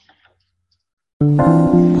Welcome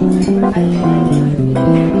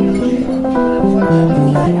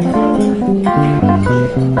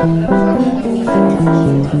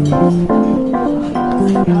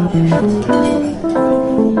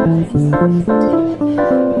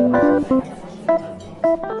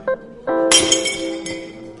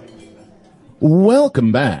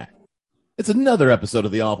back. It's another episode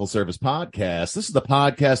of the Awful Service Podcast. This is the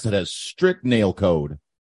podcast that has strict nail code.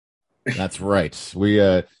 That's right.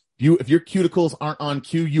 If your cuticles aren't on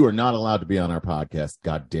cue, you are not allowed to be on our podcast.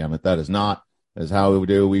 God damn it. That is how we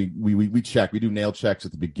do. We check. We do nail checks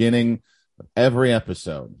at the beginning of every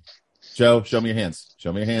episode. Joe, show me your hands.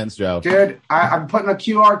 Show me your hands, Joe. Dude, I'm putting a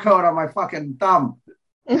QR code on my fucking thumb.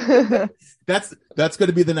 That's going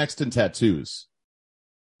to be the next in tattoos.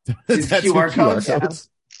 That's QR codes. Yeah.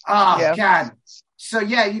 Oh, yeah. God. So,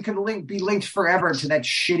 yeah, you can be linked forever to that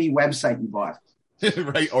shitty website you bought.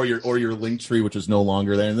 Right, or your link tree, which is no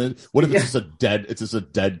longer there. And then what if it's just a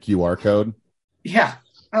dead QR code? Yeah.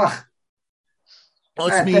 Ugh. Well,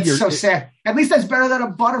 that's so sad. At least that's better than a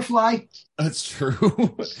butterfly. That's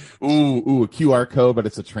true. Ooh, a QR code, but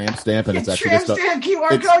it's a tramp stamp, and it's actually just a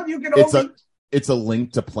QR code. You can it's a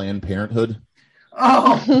link to Planned Parenthood.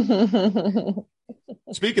 Oh.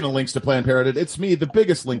 Speaking of links to Planned Parenthood, it's me, the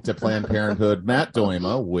biggest link to Planned Parenthood, Matt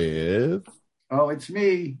Doima, with... Oh, it's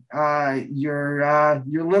me, your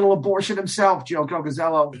little abortion himself, Joe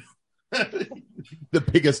Cogazello.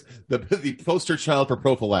 the poster child for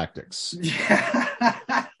prophylactics. Yeah,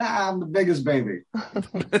 I'm the biggest baby.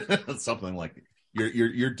 Something like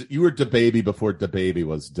you were the baby before the baby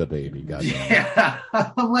was the baby. Yeah,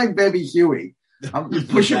 I'm like Baby Huey. You're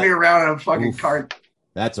pushing me around in a fucking cart.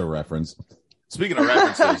 That's a reference. Speaking of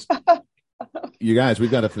references, you guys, we've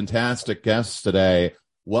got a fantastic guest today.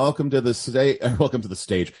 Welcome to the stage. Welcome to the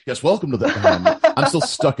stage. Yes, welcome to the. I'm still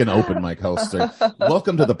stuck in open mic hoster.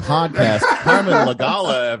 Welcome to the podcast, Carmen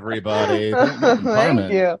Lagala, everybody.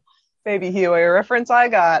 Thank you, Baby Huey. A reference I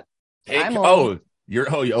got. Hey,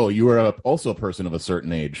 you are also a person of a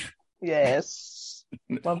certain age. Yes.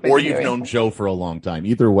 Or you've known Joe for a long time.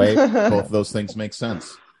 Either way, both of those things make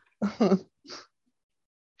sense.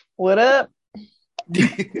 What up?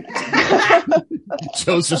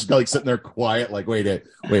 Joe's just like sitting there quiet, like, wait.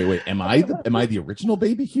 Am I the original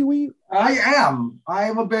Baby Huey? I am.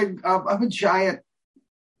 I'm a giant.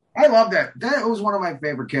 I love that. That was one of my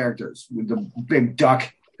favorite characters with the big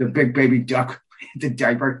duck, the big baby duck, the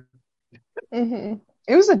diaper. Mm-hmm.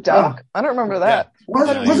 It was a duck. I don't remember that. Yeah.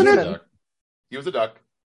 Wasn't it? He was a duck.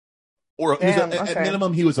 Or at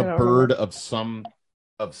minimum, he was a bird of some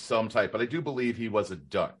type. But I do believe he was a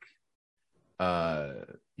duck.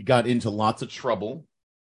 He got into lots of trouble,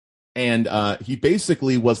 and he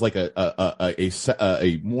basically was like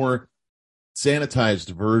a more sanitized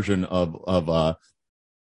version of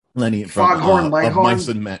Lenny from of Mice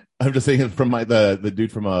and Men. I'm just saying from the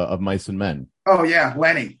dude from of Mice and Men. Oh yeah,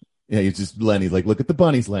 Lenny. Yeah, he's just Lenny. Like, look at the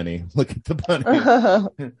bunnies, Lenny. Look at the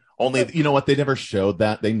bunnies. Only, you know what? They never showed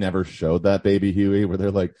that. They never showed that Baby Huey, where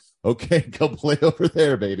they're like, "Okay, go play over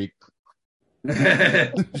there, baby."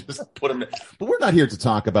 Just put him. But we're not here to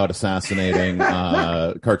talk about assassinating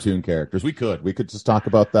cartoon characters. We could just talk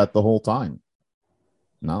about that the whole time.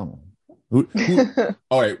 No. Who,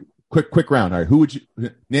 all right, quick round. All right, who would you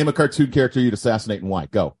name a cartoon character you'd assassinate and why?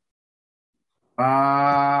 Go.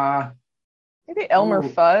 Maybe Elmer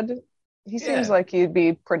Fudd. He seems like he'd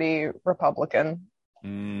be pretty Republican.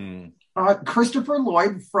 Christopher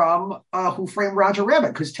Lloyd from Who Framed Roger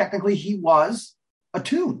Rabbit, because technically he was a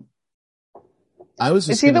toon.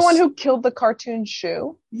 Is he the one who killed the cartoon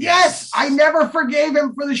shoe? Yes! I never forgave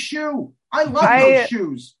him for the shoe. I love those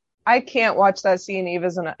shoes. I can't watch that scene even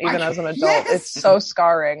as an adult. Yes! It's so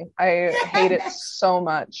scarring. I hate it so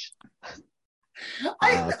much.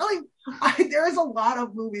 There is a lot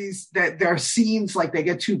of movies that there are scenes like they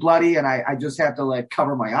get too bloody and I just have to like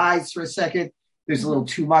cover my eyes for a second. There's a little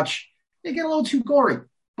too much. They get a little too gory.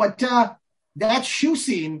 But that shoe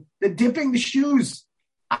scene, the dipping the shoes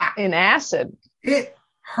in acid, it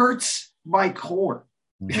hurts my core.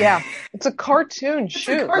 Yeah, it's a cartoon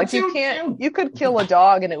shoe. Like you could kill a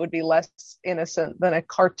dog and it would be less innocent than a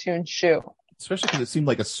cartoon shoe. Especially because it seemed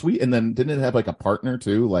like a sweet, and then didn't it have like a partner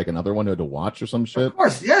too, like another one who had to watch or some shit? Of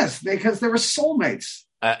course, yes, because they were soulmates.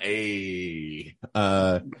 I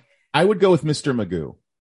would go with Mr. Magoo.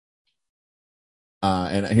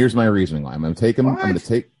 And here's my reasoning why. I'm going to take him. What? I'm going to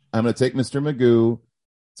take Mr. Magoo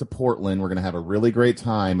to Portland. We're going to have a really great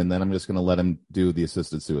time, and then I'm just going to let him do the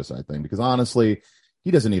assisted suicide thing because honestly,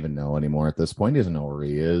 he doesn't even know anymore at this point. He doesn't know where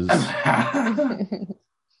he is.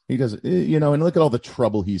 He doesn't, and look at all the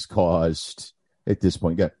trouble he's caused. at this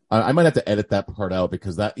point. Yeah, I might have to edit that part out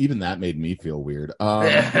because that made me feel weird.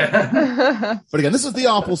 But again, this is the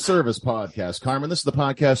Awful Service Podcast. Carmen, this is the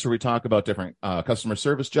podcast where we talk about different customer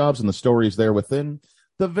service jobs and the stories there within.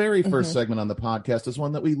 The very first segment on the podcast is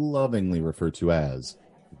one that we lovingly refer to as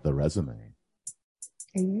the resume.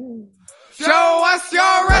 Show us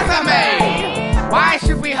your resume. Why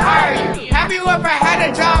should we hire you? Have you ever had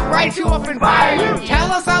a job write you up and fire you?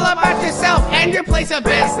 Tell us all about yourself and your place of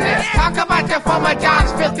business. Talk about your former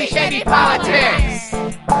jobs, filthy, shady politics.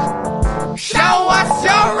 Show us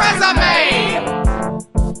your resume.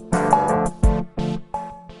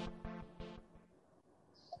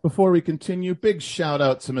 Before we continue, big shout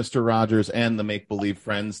out to Mr. Rogers and the Make Believe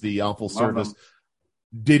Friends, the Awful Service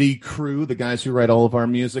Diddy crew, the guys who write all of our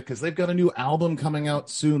music, because they've got a new album coming out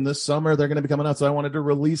soon this summer. They're going to be coming out, so I wanted to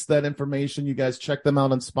release that information. You guys check them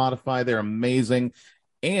out on Spotify. They're amazing.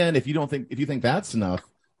 And if you think that's enough,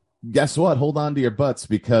 guess what? Hold on to your butts,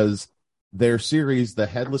 because their series, The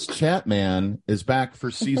Headless Chat Man, is back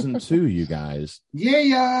for season 2, you guys.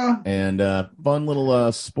 Yeah. And fun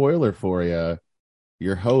little spoiler for you.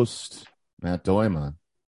 Your host, Matt Doima,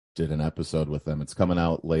 did an episode with them. It's coming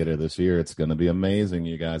out later this year. It's going to be amazing,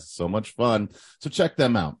 you guys. So much fun. So check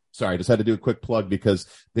them out. Sorry, I just had to do a quick plug because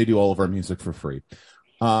they do all of our music for free.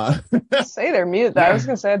 Say their music. I was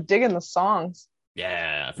going to say, I'm digging the songs.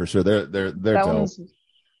 Yeah, for sure. They're that dope.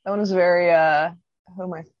 That one is very, I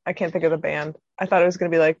can't think of the band. I thought it was going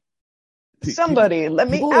to be like, somebody let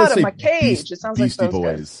me out of my cage. It sounds Beastie like those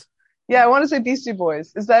Boys. guys. Yeah, I want to say Beastie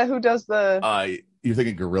Boys. Is that who does the... You're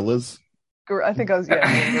thinking Gorillaz? I think I was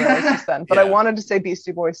Gorillaz just then, but I wanted to say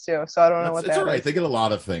Beastie Boys too, so I don't know what that is. It's all right. They get a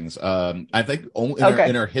lot of things. I think only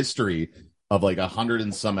in our history of like 100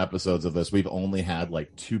 and some episodes of this, we've only had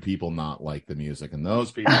like 2 people not like the music, and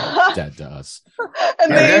those people are dead to us.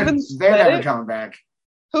 And they're never coming back.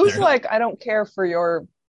 Who's like, I don't care for your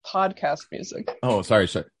podcast music. Oh, sorry.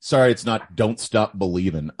 It's not Don't Stop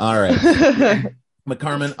Believing. All right. But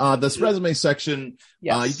Carmen, this resume section,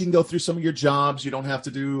 you can go through some of your jobs. You don't have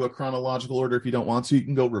to do a chronological order if you don't want to. You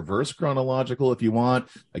can go reverse chronological if you want.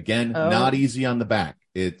 Again, not easy on the back.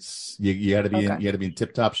 It's you got to be in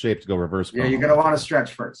tip top shape to go reverse. Yeah, you're gonna want to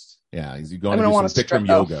stretch first. Yeah, you're going to do some Bikram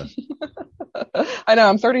yoga. I know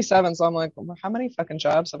I'm 37, so I'm like, how many fucking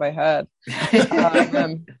jobs have I had?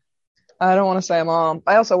 I don't want to say them all.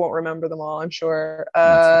 I also won't remember them all, I'm sure.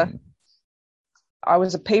 I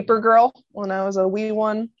was a paper girl when I was a wee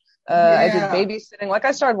one. I did babysitting. Like,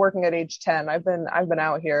 I started working at age 10. I've been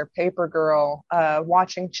out here, paper girl,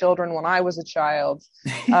 watching children when I was a child.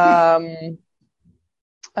 A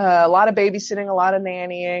lot of babysitting, a lot of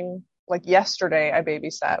nannying. Like yesterday, I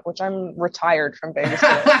babysat, which I'm retired from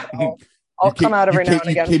babysitting. So I'll come out every now and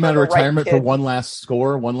again. You came out of retirement for one last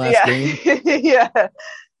score, one last game? Yeah.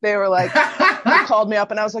 They were like, they called me up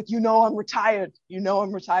and I was like, I'm retired.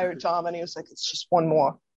 Tom. And he was like, it's just one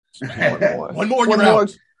more. One more game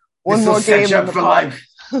in the pod.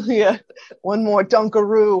 Yeah. One more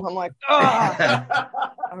Dunkaroo. I'm like,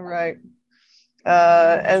 all right.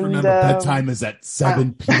 And remember, bedtime is at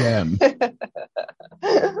 7 p.m.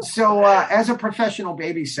 So as a professional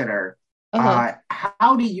babysitter,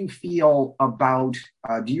 how do you feel about,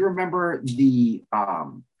 do you remember the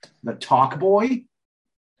Talk Boy?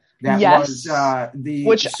 That was I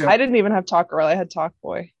didn't even have Talk Girl. I had Talk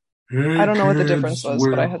Boy. I don't know what the difference was,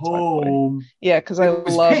 but I had Talk Boy. Yeah, because I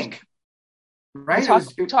loved pink, right?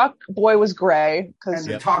 Talk Boy was gray because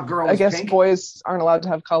Talk Girl was guess pink. Boys aren't allowed to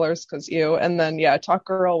have colors because and then Talk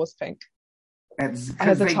Girl was pink. I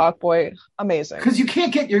had the Talk Boy. Amazing. Because you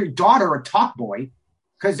can't get your daughter a Talk Boy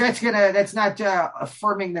because that's not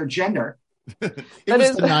affirming their gender. It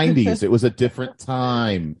was the 90s. It was a different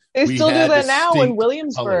time. They still do that now in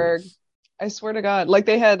Williamsburg. Colors. I swear to God. Like,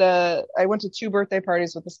 they had I went to 2 birthday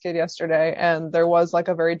parties with this kid yesterday, and there was like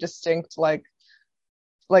a very distinct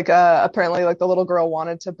apparently like the little girl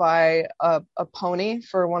wanted to buy a pony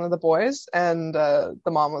for one of the boys, and the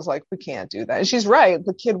mom was like, we can't do that. And she's right.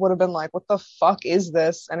 The kid would have been like, what the fuck is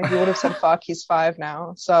this? And he would have said fuck. He's 5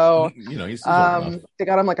 now, so he's they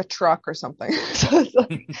got him like a truck or something. So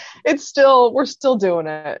it's like, we're still doing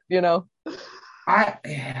it, the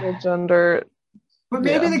gender. But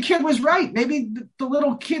maybe the kid was right. Maybe the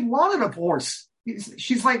little kid wanted a horse.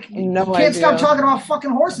 She's like, you can't stop talking about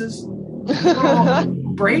fucking horses.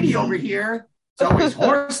 Brady over here. It's always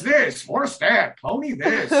horse this, horse that, pony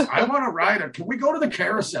this. I want to ride it. Can we go to the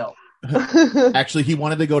carousel? Actually, he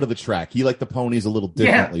wanted to go to the track. He liked the ponies a little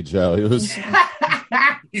differently, Joe. It was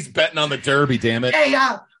he's betting on the Derby, damn it. Hey,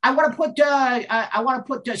 I want to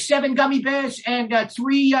put 7 gummy bears and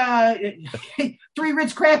 3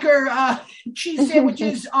 Ritz cracker cheese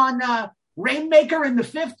sandwiches on Rainmaker in the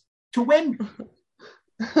 5th to win.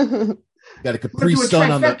 Got a Capri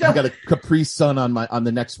Sun on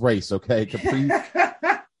the next race, okay? Capri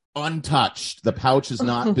untouched. The pouch has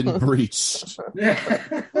not been breached.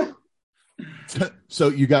 So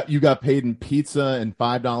you got paid in pizza and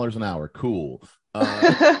 $5 an hour. Cool.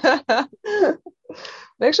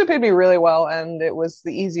 They actually paid me really well, and it was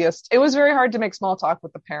the easiest. It was very hard to make small talk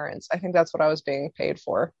with the parents. I think that's what I was being paid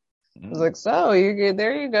for. I was like, so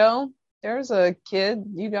there you go. There's a kid.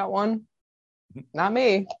 You got one. Not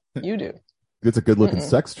me. You do. It's a good looking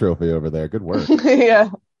sex trophy over there. Good work. Yeah.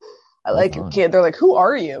 I like your kid. They're like, who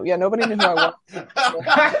are you? Yeah, nobody knew who I was.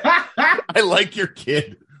 I like your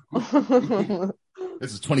kid.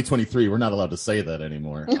 This is 2023. We're not allowed to say that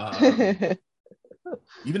anymore.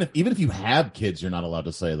 Even if you have kids, you're not allowed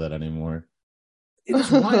to say that anymore. It's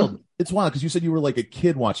wild. It's wild because you said you were like a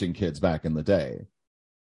kid watching kids back in the day.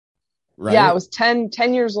 Right? Yeah, I was 10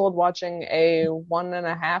 years old watching a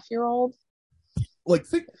 1.5-year-old. Like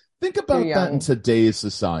think about that in today's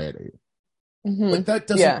society. Mm-hmm. Like that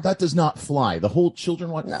does not fly. The whole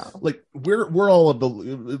children watch. No. Like we're all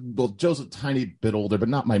Joe's a tiny bit older, but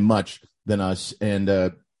not by much than us. And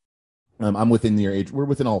I'm within your age. We're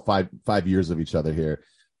within all five years of each other here.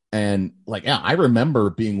 And like, yeah, I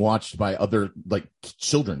remember being watched by other like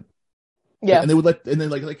children. Yeah. And they would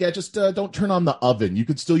just don't turn on the oven. You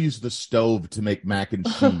could still use the stove to make mac and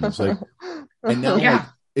cheese. Like, and now like,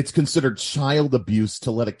 it's considered child abuse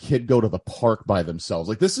to let a kid go to the park by themselves.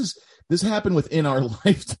 Like this happened within our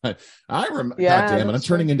lifetime. I remember. God damn it! I'm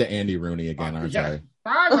turning into Andy Rooney again, aren't I?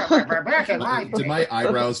 Did my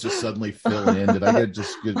eyebrows just suddenly fill in? Did I get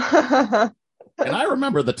just good? And I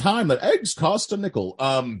remember the time that eggs cost a nickel.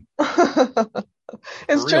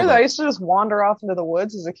 It's true that I used to just wander off into the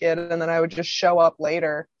woods as a kid, and then I would just show up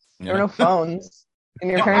later. There were no phones, and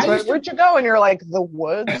your parents were like, "Where'd you go?" And you're like, "The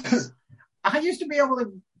woods." I used to be able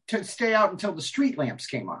to stay out until the street lamps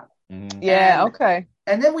came on. Yeah, okay.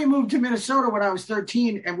 And then we moved to Minnesota when I was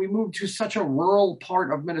 13, and we moved to such a rural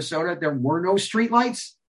part of Minnesota. There were no street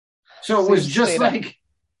lights. So it was just like,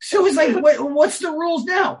 what's the rules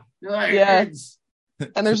now? Like, yeah.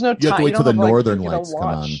 And there's no time. You have to wait till the northern lights come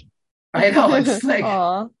on. I know. It's like,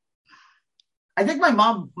 I think my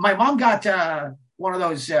mom got one of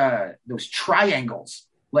those triangles.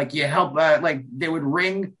 Like you help, like they would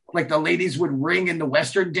ring, like the ladies would ring in the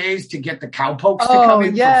Western days to get the cowpokes to come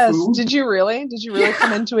in for food. Did you really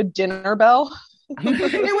come into a dinner bell?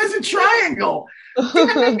 It was a triangle. Ding,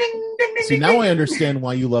 ding, ding, ding, See, ding, now ding. I understand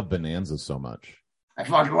why you love Bonanza so much. I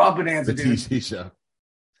fucking love Bonanza, the dude. TV show.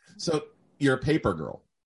 So you're a paper girl.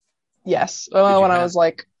 Yes. Well, when I was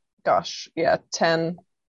like, 10.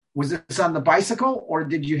 Was this on the bicycle, or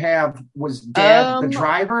was Dad the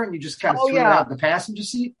driver and you just kind of threw it out in the passenger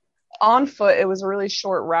seat? On foot. It was a really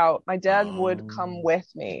short route. My dad would come with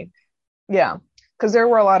me. Yeah. Because there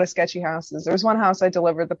were a lot of sketchy houses. There was one house I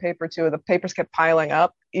delivered the paper to. The papers kept piling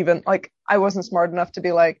up. Even like I wasn't smart enough to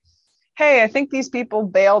be like, hey, I think these people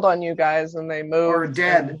bailed on you guys and they moved. Or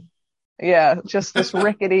dead. Just this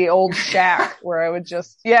rickety old shack where I would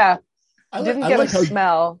just, I didn't get a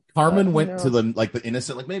smell. Carmen went to the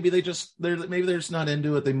innocent, like maybe they're just not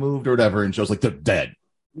into it. They moved or whatever. And she was like, they're dead.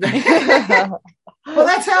 Well,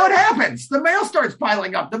 that's how it happens. The mail starts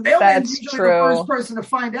piling up. The mailman's usually the first person to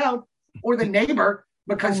find out, or the neighbor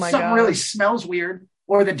because something really smells weird,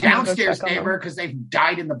 or the downstairs neighbor because they've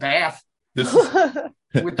died in the bath. I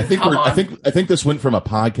think this went from a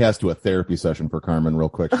podcast to a therapy session for Carmen real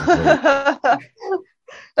quick. That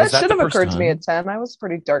should have occurred to me at 10. I was a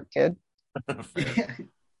pretty dark kid.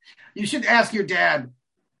 You should ask your dad,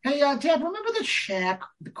 hey, Dad, remember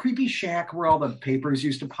the creepy shack where all the papers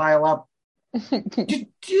used to pile up? Do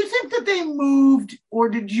you think that they moved, or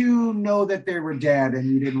did you know that they were dead and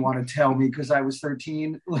you didn't want to tell me because I was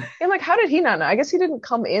 13? And like, how did he not know? I guess he didn't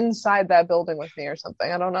come inside that building with me or something.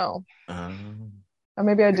 I don't know. Or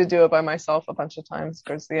maybe I did do it by myself a bunch of times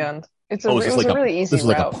towards the end. It was a really easy route. This is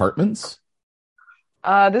like apartments?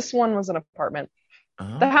 This one was an apartment.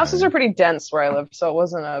 The houses are pretty dense where I lived, so it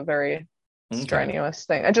wasn't a very strenuous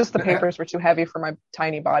thing. Just the papers were too heavy for my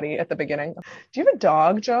tiny body at the beginning. Do you have a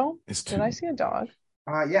dog, Joe? Did I see a dog?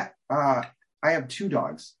 Yeah. I have 2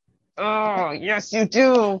 dogs. Oh, yes, you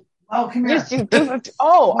do. Oh, come here. Yes, you do.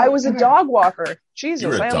 Oh, I was a dog walker.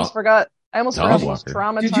 Jesus, I almost forgot. I forgot. Was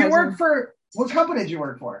traumatizing. Did you work for? What company did you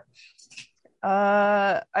work for?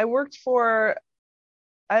 I worked for.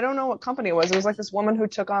 I don't know what company it was. It was like this woman who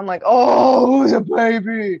took on who's a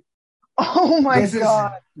baby? Oh my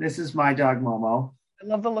God. This is my dog, Momo. I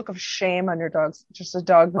love the look of shame on your dog's. Just a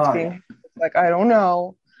dog that's being like, I don't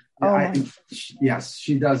know. Yes,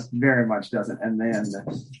 she does very much doesn't. And then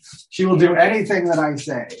she will do anything that I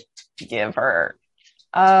say. Give her.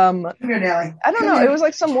 Come here, Nelly. I don't know. It was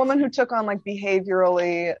like some woman who took on like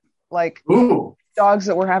behaviorally like dogs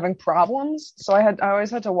that were having problems. So I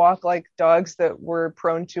always had to walk like dogs that were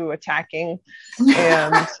prone to attacking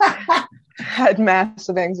and had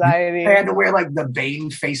massive anxiety. I had to wear like the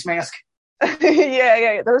Bane face mask.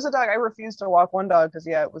 Yeah. There was a dog. I refused to walk one dog because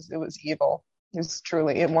it was evil.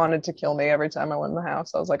 It wanted to kill me every time I went in the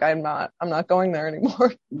house. I was like, I'm not going there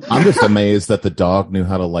anymore. I'm just amazed that the dog knew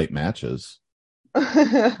how to light matches.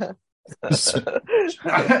 And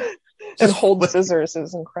hold scissors. It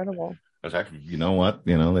was incredible. Actually, you know what?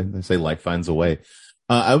 They say life finds a way.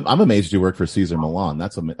 I'm amazed you work for Cesar Millan.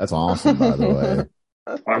 That's awesome, by the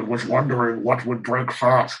way. I was wondering what would break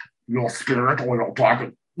first, your spirit or your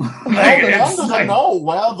body. I wanted to know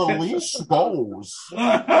where the leash goes.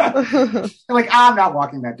 Like, I'm not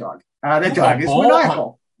walking that dog. That dog is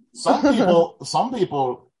maniacal. Some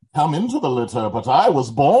people come into the litter, but I was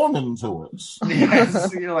born into it.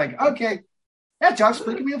 Yes, you're like, okay, that dog's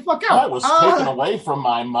freaking me the fuck out. I was taken away from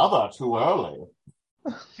my mother too early.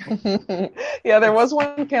 Yeah, there was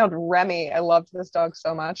one called Remy. I loved this dog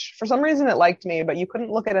so much. For some reason, it liked me, but you couldn't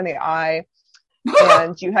look at any eye.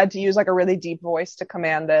 And you had to use like a really deep voice to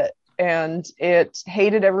command it, and it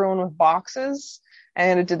hated everyone with boxes,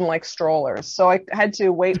 and it didn't like strollers. So I had to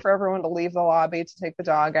wait for everyone to leave the lobby to take the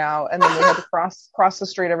dog out, and then we had to cross the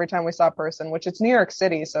street every time we saw a person, which it's New York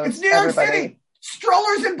City, so it's New York City.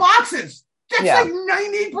 Strollers and boxes. That's like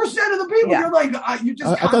 90% of the people. You're like, you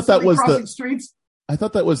just I thought that was crossing streets. I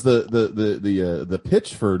thought that was the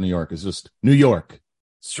pitch for New York. Is just New York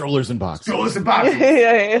strollers and boxes. Strollers and boxes.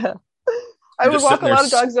 Yeah. I would walk a lot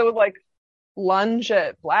of dogs that would like lunge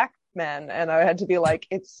at black men, and I had to be like,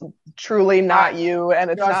 it's truly not you,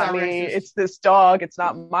 and it's not me. Racist. It's this dog. It's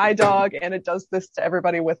not my dog, and it does this to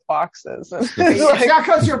everybody with boxes. It's not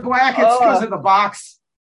because you're black. It's because of the box.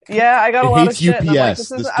 Yeah, I got a lot of shit.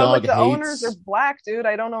 UPS. And I'm like, the hates... owners are black, dude.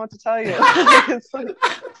 I don't know what to tell you. It's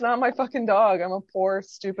not my fucking dog. I'm a poor,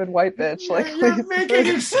 stupid white bitch. Like, you're making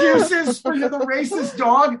excuses for the racist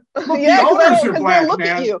dog. Look, the owners are black,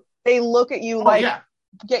 man. They look at you like,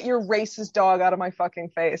 get your racist dog out of my fucking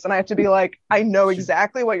face. And I have to be like, I know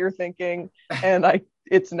exactly what you're thinking, and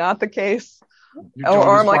it's not the case.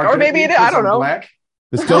 Or I'm like, or maybe it is. I don't know. Black.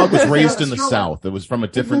 This dog was raised in the South. It was from a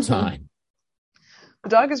different time. The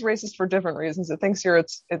dog is racist for different reasons. It thinks you're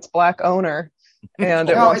its black owner, and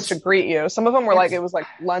it wants to greet you. Some of them were like, it was like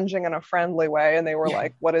lunging in a friendly way, and they were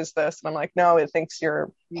like, what is this? And I'm like, no, it thinks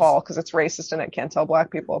you're Paul because it's racist and it can't tell black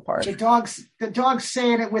people apart. The dog's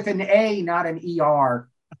saying it with an A, not an ER.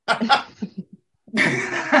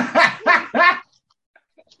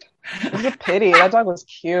 It's a pity. That dog was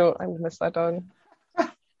cute. I miss that dog.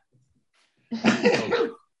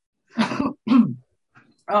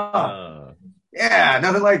 Yeah,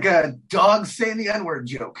 nothing like a dog saying the N-word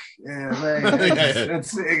joke.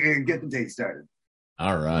 Let's get the date started.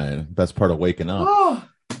 All right. Best part of waking up.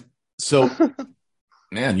 So,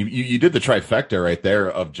 man, you did the trifecta right there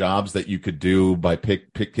of jobs that you could do by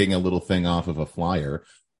picking a little thing off of a flyer.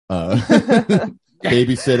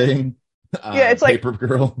 Babysitting. It's like paper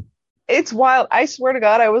girl. It's wild. I swear to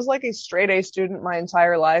God, I was like a straight A student my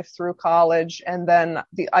entire life through college. And then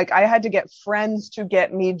I had to get friends to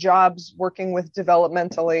get me jobs working with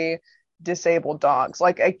developmentally disabled dogs.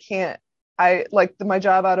 Like my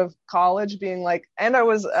job out of college being like, and I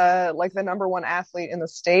was like the number one athlete in the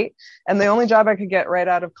state. And the only job I could get right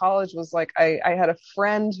out of college was like, I had a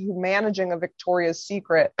friend who managing a Victoria's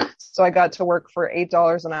Secret. So I got to work for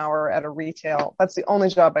 $8 an hour at a retail. That's the only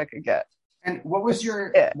job I could get. And what was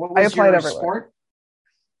your I applied everywhere. Sport?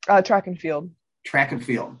 Track and field. Track and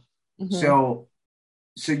field. Mm-hmm. So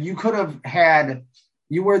you could have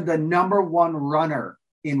you were the number one runner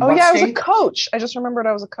in what I state? was a coach. I just remembered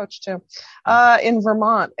I was a coach too. In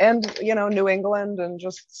Vermont and, New England and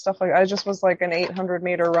just stuff like I just was like an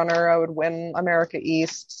 800-meter runner. I would win America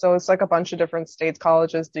East. So it's like a bunch of different states,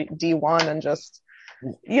 colleges, D1 and just...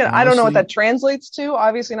 I don't know what that translates to.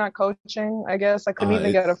 Obviously not coaching, I guess. I couldn't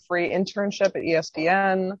even get a free internship at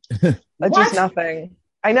ESPN. Just nothing.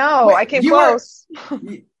 I know. Wait, I came close.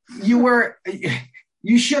 You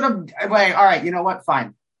should have. Wait, all right. You know what?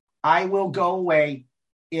 Fine. I will go away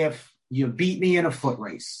if you beat me in a foot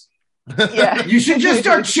race. Yeah. You should just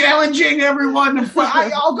start challenging everyone.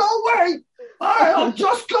 I'll go away. I'll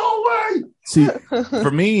just go away. See, for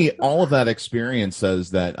me, all of that experience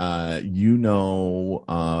says that the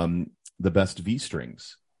best V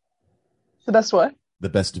strings. The best what? The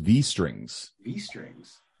best V strings. V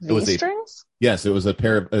strings? Yes, it was a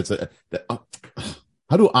pair of.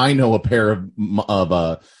 How do I know a pair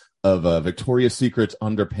of Victoria's Secret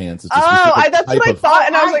underpants? That's what I thought,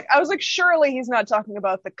 and I was like, surely he's not talking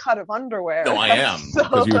about the cut of underwear. No, I am,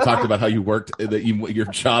 because you were talking about how you worked your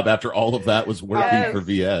job after all of that was working for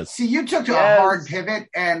VS. See, you took a hard pivot,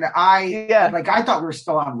 and I thought we were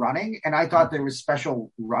still on running, and I thought there was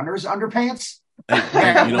special runners underpants.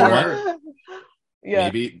 And you know what?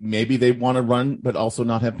 Yeah. Maybe they want to run, but also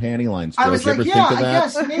not have panty lines. Joe, I was like, think of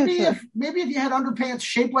that? Yes, maybe if you had underpants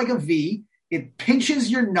shaped like a V, it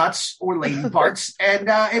pinches your nuts or lady parts, and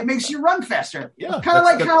it makes you run faster. Yeah, kind of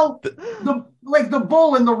like how the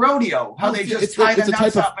bull in the rodeo, how they just tie the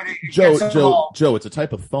nuts up and it Joe, it's a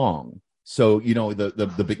type of thong. So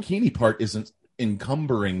the bikini part isn't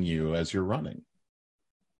encumbering you as you're running.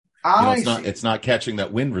 It's not catching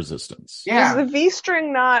that wind resistance. Yeah. Is the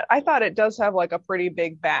V-string not? I thought it does have like a pretty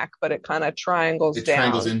big back, but it kind of triangles down. It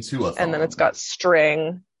triangles into a thong. And then it's got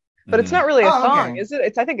string. But it's not really a thong, is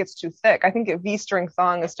it? I think it's too thick. I think a V-string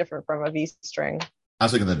thong is different from a V-string. I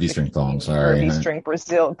was thinking the V-string thong, sorry. Or V-string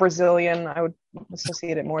Brazilian. I would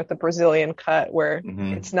associate it more with the Brazilian cut, where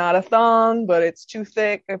it's not a thong, but it's too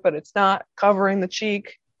thick, but it's not covering the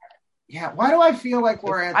cheek. Yeah, why do I feel like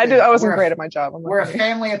we're at I wasn't great at my job. We're a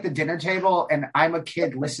family at the dinner table, and I'm a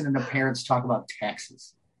kid listening to parents talk about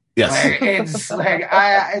taxes. Yes.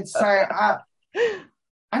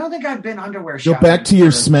 I don't think I've been underwear shopping. Go back to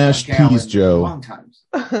your smashed peas, Joe. Long times.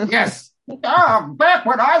 Yes. Back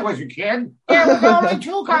when I was a kid, there was only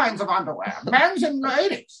two kinds of underwear, men's and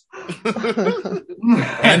ladies.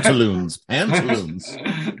 Pantaloons.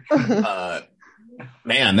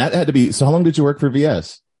 Man, that had to be. So how long did you work for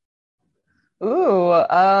VS? Ooh,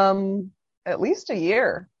 at least a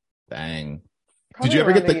year. Dang. Did you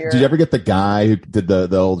ever get the guy who did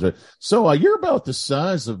the old? So you're about the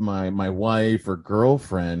size of my wife or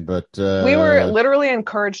girlfriend, but we were literally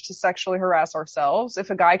encouraged to sexually harass ourselves.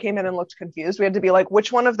 If a guy came in and looked confused, we had to be like,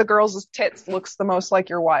 "Which one of the girls' tits looks the most like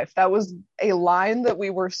your wife?" That was a line that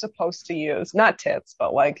we were supposed to use. Not tits,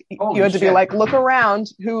 but like you had to be like, "Look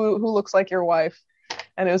around, who looks like your wife?"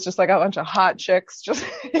 And it was just like a bunch of hot chicks just.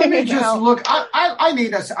 Let me just look. I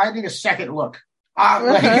need a second look.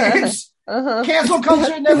 Cancel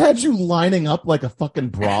culture. They had you lining up like a fucking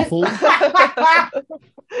brothel. You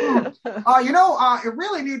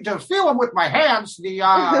really need to feel them with my hands.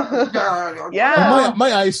 My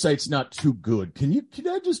eyesight's not too good. Can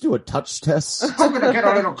I just do a touch test? I'm gonna get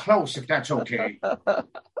a little close if that's okay.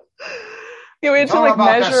 Yeah, we had to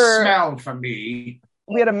measure. The smell for me.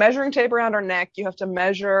 We had a measuring tape around our neck. You have to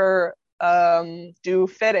measure, do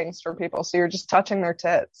fittings for people. So you're just touching their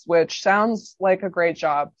tits, which sounds like a great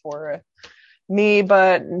job for me,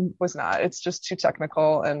 but was not. It's just too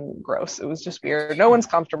technical and gross. It was just weird. No one's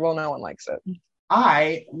comfortable. No one likes it.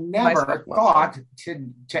 I never thought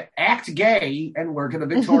to act gay and work in a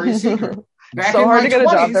Victoria's Secret. Back so hard to get 20s,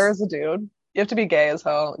 a job there as a dude. You have to be gay as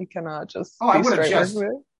hell. You cannot just. I would have just.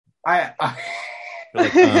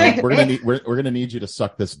 We're gonna need you to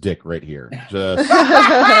suck this dick right here. Just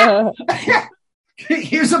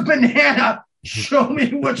here's a banana. Show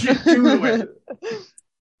me what you do to it.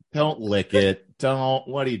 Don't lick it. Don't.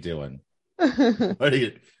 What are you doing?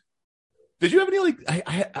 Did you have any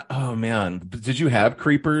oh man, did you have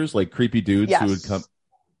creepers, like creepy dudes who would come?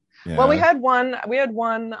 Yeah. Well, we had one.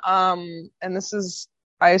 And this is,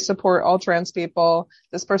 I support all trans people.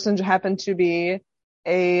 This person happened to be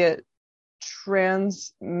a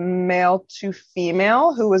trans male to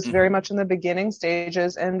female who was very much in the beginning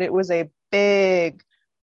stages, and it was a big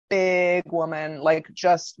woman, like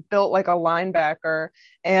just built like a linebacker,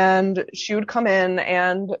 and she would come in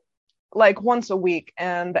and like once a week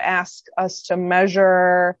and ask us to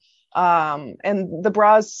measure, and the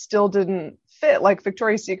bras still didn't fit. Like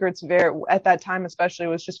Victoria's Secret's at that time especially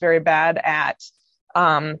was just very bad at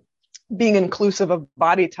being inclusive of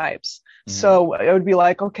body types. So it would be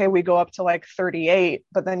like, okay, we go up to like 38,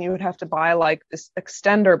 but then you would have to buy like this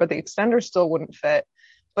extender, but the extender still wouldn't fit.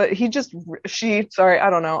 But she just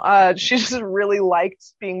really liked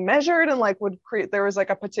being measured, and like there was like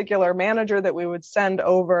a particular manager that we would send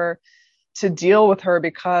over to deal with her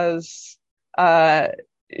because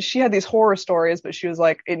she had these horror stories, but she was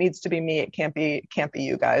like, it needs to be me. It can't be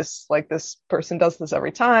you guys. Like this person does this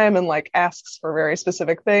every time and like asks for very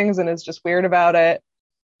specific things and is just weird about it.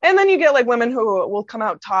 And then you get like women who will come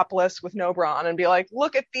out topless with no bra on and be like,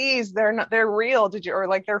 look at these. They're real. Or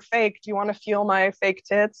like, they're fake. Do you want to feel my fake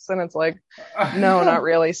tits? And it's like, no, not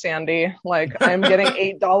really, Sandy. Like, I'm getting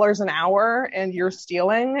 $8 an hour and you're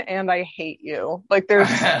stealing and I hate you. Like there's.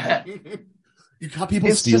 You caught people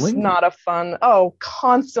It's stealing? just not a fun.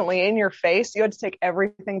 Constantly in your face. You had to take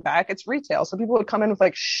everything back. It's retail, so people would come in with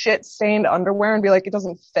like shit stained underwear and be like, it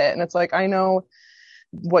doesn't fit, and it's like, I know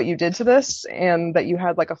what you did to this, and that you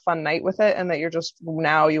had like a fun night with it, and that you're just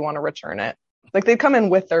now you want to return it. Like they come in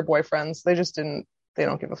with their boyfriends. They just didn't. They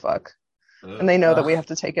don't give a fuck, and they know that we have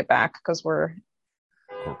to take it back because we're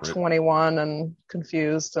Corporate. 21 and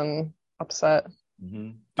confused and upset.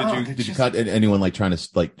 Mm-hmm. Did you cut anyone like trying to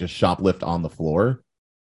like just shoplift on the floor?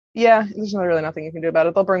 Yeah, there's not really nothing you can do about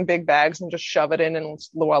it. They'll bring big bags and just shove it in, and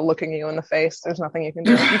while looking you in the face, there's nothing you can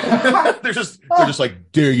do. they're just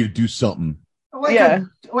like, dare you to do something. Like Yeah.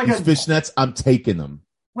 These fishnets, I'm taking them.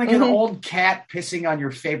 Like an old cat pissing on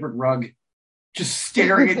your favorite rug, just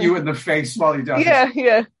staring at you in the face while he does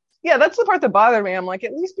it. Yeah. That's the part that bothered me. I'm like,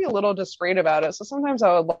 at least be a little discreet about it. So sometimes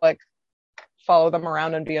I would like follow them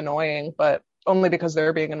around and be annoying, but only because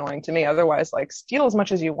they're being annoying to me. Otherwise, like, steal as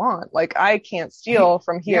much as you want. Like, I can't steal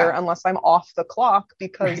from here unless I'm off the clock,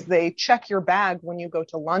 because they check your bag when you go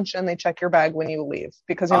to lunch and they check your bag when you leave,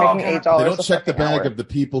 because you're making $8. They don't check the bag hour. of the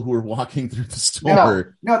people who are walking through the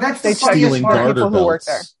store. No, that's they the check funniest part. garter people who work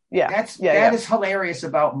belts. there. Yeah, that is hilarious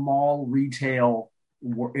about mall retail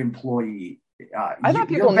employee. I thought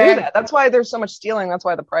people knew that. That's why there's so much stealing. That's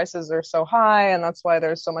why the prices are so high, and that's why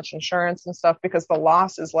there's so much insurance and stuff, because the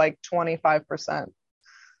loss is like 25%.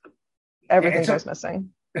 Everything goes missing.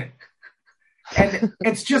 And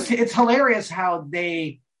it's hilarious how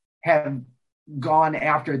they have gone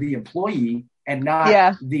after the employee and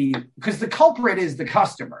not because the culprit is the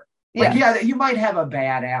customer. Like, you might have a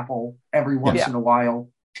bad apple every once in a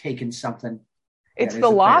while, taking something. It's the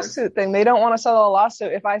lawsuit thing. They don't want to settle a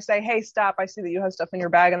lawsuit. If I say, hey, stop, I see that you have stuff in your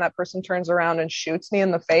bag, and that person turns around and shoots me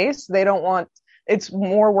in the face, they don't want. It's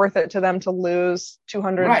more worth it to them to lose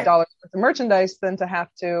 $200 worth of merchandise than to have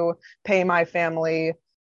to pay my family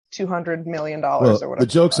 $200 million or whatever. The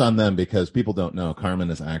joke's on them, because people don't know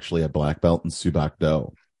Carmen is actually a black belt in Subak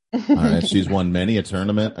Do. All right, she's won many a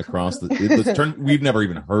tournament across we've never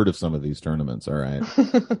even heard of some of these tournaments. All right,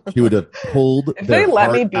 she would have pulled their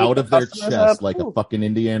heart out of their chest like a fucking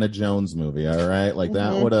Indiana Jones movie. All right, like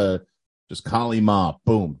that would have just Kali Ma,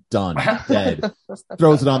 boom, done, dead.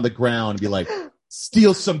 Throws it on the ground and be like,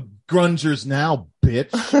 steal some grungers now,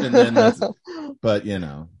 bitch. And then but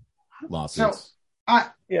lawsuits. So,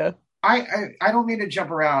 I don't mean to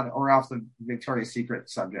jump around or off the Victoria's Secret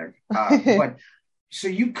subject, but so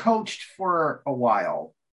you coached for a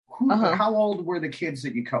while. How old were the kids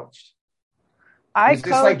that you coached? Was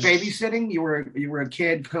this like babysitting? You were a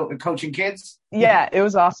kid coaching kids? Yeah, it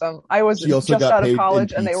was awesome. I was just out of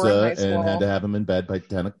college, and they were in high school, and had to have them in bed by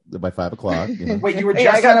 5 o'clock. Wait, you were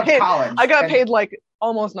just out of college? I got paid like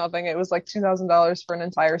almost nothing. It was like $2,000 for an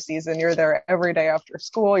entire season. You're there every day after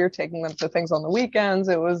school. You're taking them to things on the weekends.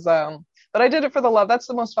 It was, but I did it for the love. That's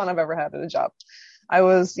the most fun I've ever had at a job. I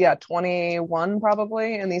was 21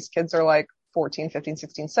 probably, and these kids are like 14, 15,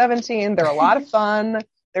 16, 17. They're a lot of fun.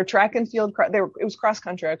 They're track and field. It was cross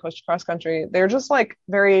country. I coached cross country. They're just like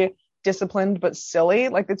very disciplined but silly.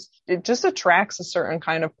 Like it just attracts a certain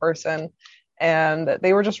kind of person, and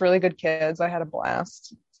they were just really good kids. I had a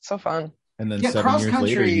blast. So fun. And then 7 years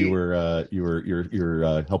later,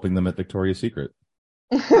 you're helping them at Victoria's Secret.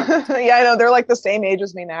 Yeah, I know. They're like the same age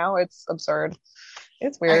as me now. It's absurd.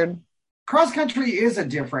 It's weird. Cross country is a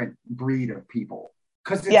different breed of people,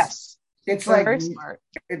 because it's they're like very smart.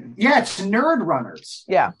 It's nerd runners.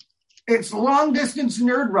 Yeah, it's long distance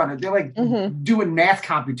nerd runners. They're like doing math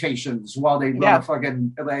computations while they run a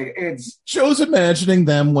fucking it's. Joe's imagining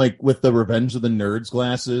them like with the Revenge of the Nerds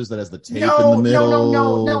glasses that has the tape in the middle.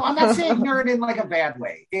 No. I'm not saying nerd in like a bad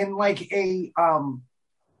way. In like a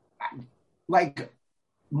like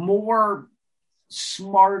more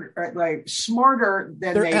smarter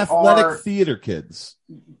than they're they athletic are. Theater kids.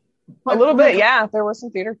 A little bit, yeah. There were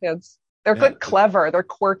some theater kids. They're like clever. They're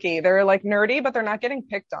quirky. They're like nerdy, but they're not getting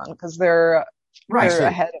picked on because they're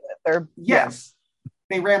ahead of it.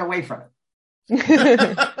 They ran away from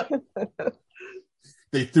it.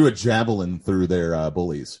 They threw a javelin through their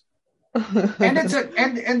bullies. And it's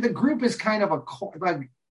and the group is kind of like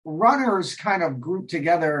runners kind of group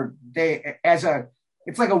together.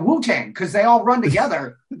 It's like a Wu-Tang because they all run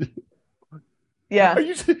together. Yeah.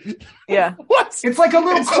 Yeah. What? It's like a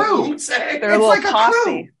little crew. They're a little posse.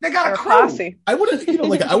 Crew. They got a crew. Posse. I would have,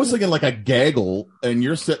 I was thinking like a gaggle, and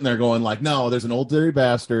you're sitting there going like, no, there's an old dirty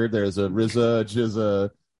bastard. There's a Rizza, Jizza,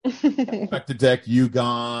 Back to Deck, You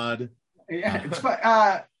God. Yeah.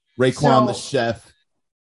 Raekwon the chef.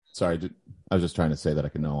 Sorry, I was just trying to say that I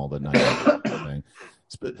can know all the thing.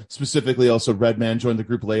 Specifically, also, Redman joined the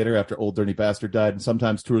group later after Old Dirty Bastard died, and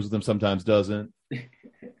sometimes tours with him, sometimes doesn't.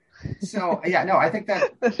 So yeah, no, I think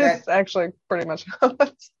that's actually pretty much how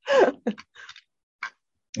it's.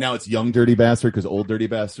 Now it's young Dirty Bastard because old Dirty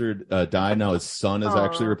Bastard died. Now his son is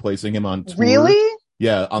actually replacing him on tour. Really?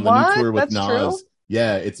 Yeah, on the new tour with That's Nas. true?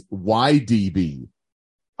 Yeah, it's YDB.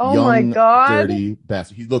 Oh Young my God. Dirty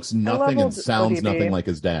Bastard. He looks nothing and sounds ODB. nothing like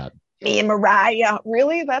his dad. Me and Mariah.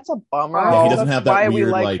 Really? That's a bummer. Yeah, he doesn't That's have that why weird,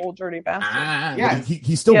 we like like, Old Dirty Bastard. Yeah.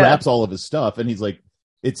 He still raps all of his stuff, and he's like,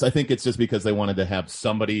 I think it's just because they wanted to have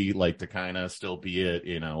somebody like to kind of still be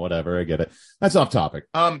it, whatever. I get it. That's off topic.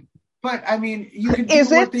 But I mean, you can Is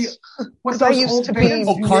do it? what Because I those used old to be- bands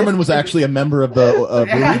Oh, do. Carmen was actually a member of the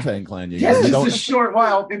Yeah. Wu-Tang Clan. You Yes, guys. just Don't- a short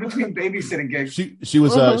while in between babysitting gigs. she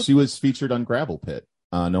was featured on Gravel Pit.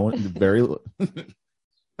 No one very.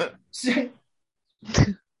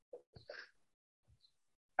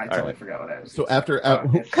 I totally forgot what I was. So after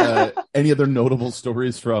any other notable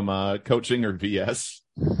stories from coaching or VS?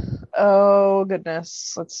 Oh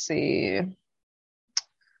goodness. Let's see.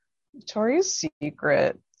 Victoria's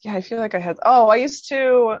Secret. Yeah, I feel like I had. Oh, I used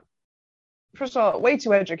to. First of all, way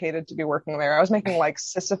too educated to be working there. I was making like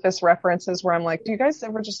Sisyphus references where I'm like, do you guys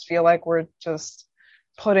ever just feel like we're just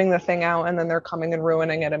putting the thing out and then they're coming and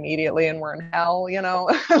ruining it immediately and we're in hell,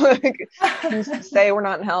 like you say we're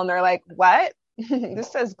not in hell and they're like, what?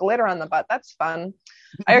 This says glitter on the butt. That's fun.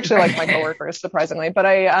 I actually like my coworkers, surprisingly, but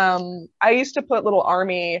I used to put little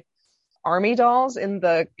army dolls in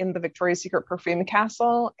the Victoria's Secret perfume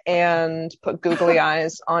castle and put googly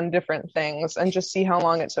eyes on different things and just see how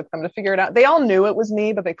long it took them to figure it out. They all knew it was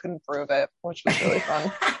me, but they couldn't prove it, which was really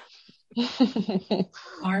fun.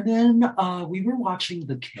 Carmen, we were watching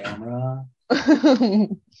the camera.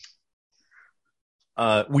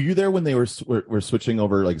 Were you there when they were switching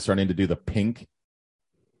over, like starting to do the pink?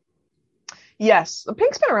 Yes, the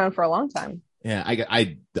pink's been around for a long time. Yeah,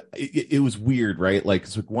 it was weird, right? Like,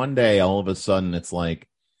 so one day, all of a sudden, it's like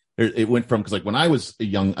it went from, because like when I was a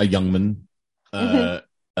youngman,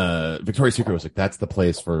 Victoria's Secret was like, that's the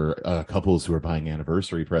place for couples who are buying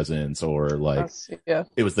anniversary presents, or like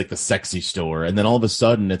it was like the sexy store, and then all of a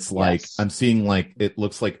sudden, it's like I'm seeing like it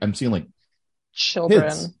looks like I'm seeing like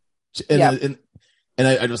children, and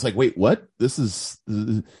I was like, wait, what? This is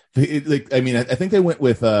like, I mean, I think they went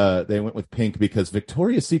with pink because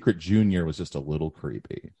Victoria's Secret Junior was just a little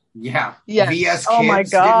creepy. Yeah. Yes. VS oh Kids my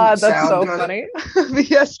God, that's so good. funny.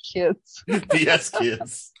 VS Kids. VS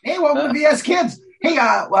Kids. Hey, what were VS Kids? Hey,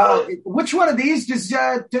 which one of these does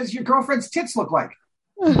your girlfriend's tits look like?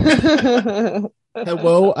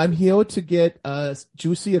 Hello, I'm here to get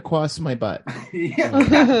juicy across my butt.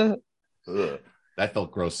 Yeah. That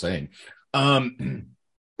felt gross saying. All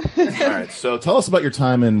right, so tell us about your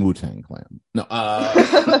time in Wu-Tang Clan. No,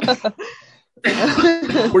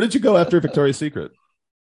 where did you go after Victoria's Secret?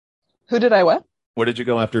 Who did I what? Where did you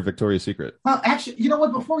go after Victoria's Secret? Well, actually, you know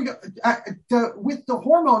what? Before we go, with the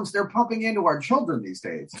hormones they're pumping into our children these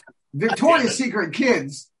days, Victoria's Secret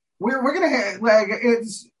kids, we're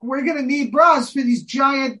gonna need bras for these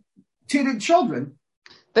giant titted children.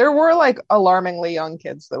 There were like alarmingly young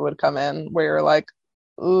kids that would come in where you're like,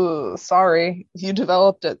 ooh, sorry, you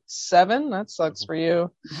developed at 7? That sucks for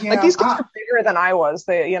you. Yeah, like these kids are bigger than I was.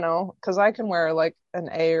 They, because I can wear like an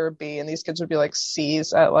A or B, and these kids would be like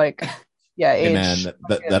C's at like, age. Hey man,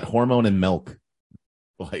 that hormone in milk,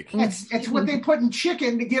 like it's what they put in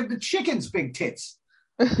chicken to give the chickens big tits.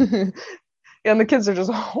 Yeah, and the kids are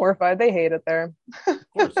just horrified. They hate it there.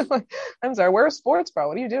 Like, I'm sorry, wear a sports bra.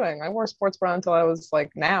 What are you doing? I wore a sports bra until I was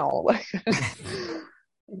like now. Like,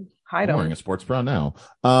 hide I'm them. wearing a sports bra now.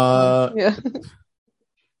 Yeah.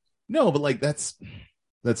 No, but like that's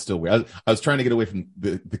still weird. I was trying to get away from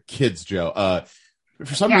the kids, Joe.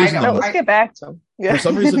 For some reason, let's get back to them. Yeah. For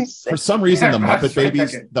some reason, the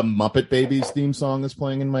Muppet Babies theme song is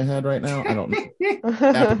playing in my head right now. I don't know.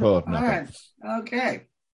 Apropos of nothing. Right. Okay.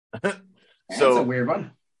 So that's a weird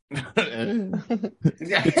one.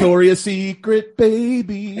 Victoria's Secret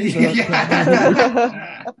babies. That's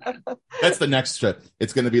the next trip.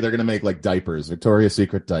 It's going to be, they're going to make like diapers, Victoria's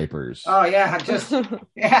Secret diapers. Oh yeah,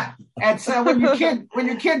 And so when your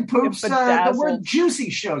kid poops, the word juicy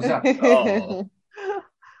shows up.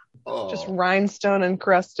 Just rhinestone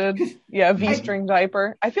encrusted. Yeah, V-string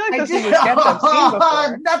diaper. I feel like this is a sketch I've seen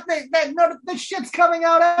before. Nothing. The shit's coming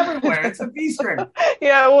out everywhere. It's a V-string.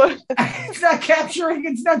 Yeah, it's not capturing.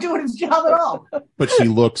 It's not doing its job at all. But she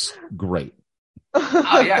looks great.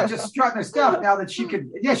 Oh yeah, just strutting her stuff now that she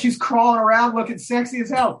could. Yeah, she's crawling around looking sexy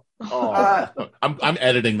as hell. I'm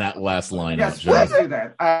editing that last line out. Let's do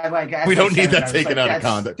that. We don't need that taken out of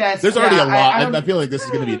context. There's already a lot. I feel like this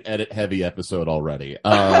is going to be an edit-heavy episode already.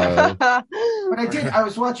 But I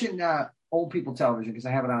was watching old people television because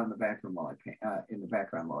I have it on in the background while I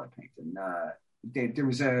paint. And there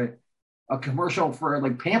was a commercial for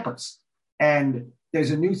like Pampers, and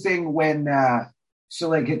there's a new thing when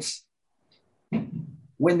it's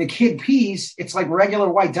when the kid pees, it's like regular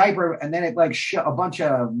white diaper, and then it like a bunch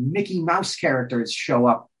of Mickey Mouse characters show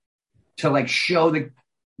up to like show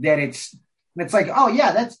that it's like, oh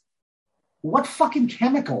yeah, that's what fucking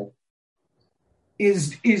chemical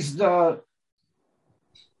is the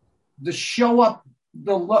show up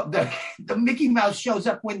the Mickey Mouse shows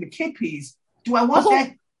up when the kid pees. Do I want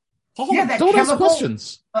that? Yeah, that don't chemical, ask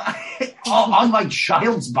questions on my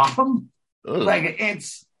child's bottom. Ugh. Like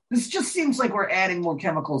this just seems like we're adding more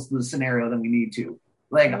chemicals to the scenario than we need to.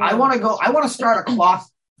 Like I want to start a cloth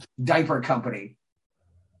diaper company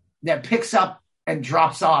that picks up and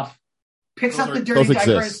drops off, the dirty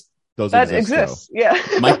diapers. Those exist. Yeah.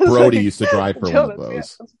 Mike Brody used to drive for one of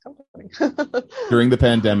those. During the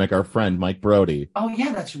pandemic, our friend Mike Brody. Oh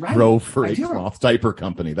yeah, that's right. Drove for a cloth diaper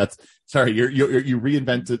company. You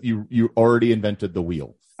reinvented. You already invented the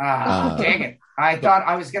wheel. Dang it! I thought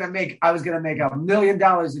I was gonna make $1 million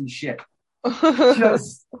in shit.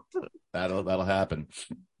 Just that'll happen.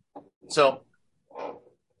 So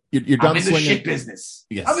you're done. I'm in swinging. The shit business.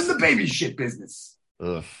 Yes. I'm in the baby shit business.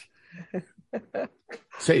 Ugh.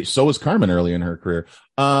 Say, so was Carmen early in her career.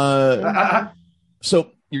 So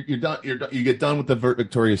you're done. You get done with the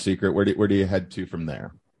Victoria's Secret. Where do you head to from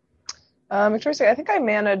there? Victoria's Secret. I think I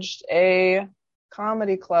managed a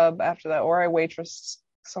comedy club after that, or I waitressed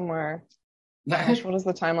somewhere. Gosh, what is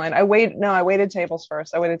the timeline? I waited tables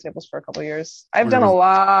first. I waited tables for a couple of years. I've done a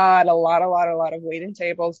lot of waiting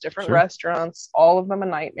tables, different restaurants, all of them a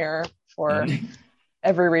nightmare for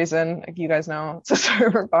every reason. Like you guys know, it's a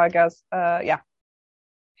server podcast. Yeah.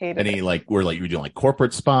 Hated it. You were doing like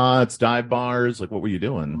corporate spots, dive bars? Like what were you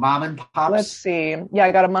doing? Mom and pops? Let's see. Yeah,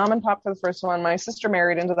 I got a mom and pop for the first one. My sister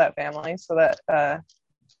married into that family, so that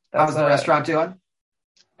how's the restaurant doing?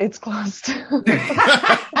 It's closed. The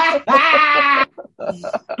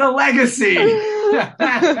legacy.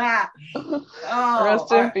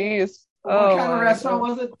 Rest in peace. What kind of restaurant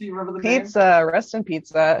was it? Do you remember the pizza? Name? Rest in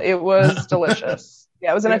pizza. It was delicious.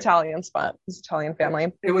 Yeah, it was an Italian spot. It was an Italian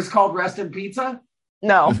family. It was called Rest in Pizza?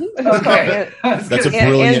 No. Okay. That's a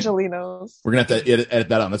brilliant. Angelinos. We're gonna have to edit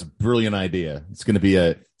that out. That's a brilliant idea. It's gonna be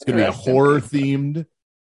a horror themed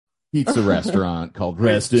pizza restaurant called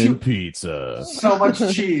Rest in Pizza. So much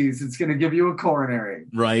cheese, it's gonna give you a coronary.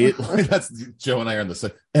 Right? That's Joe and I are on the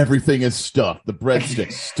same. Everything is stuffed. The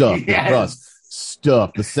breadsticks stuffed. Yes. The crust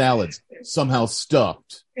stuffed. The salads somehow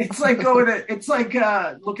stuffed. It's like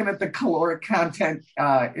looking at the caloric content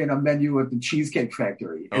in a menu at the Cheesecake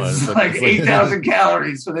Factory. It's like 8,000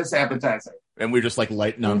 calories for this appetizer. And we're just like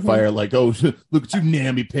lighting on fire, like, oh, look at you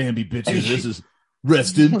namby-pamby bitches. This is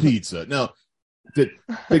Rest in Pizza. Now,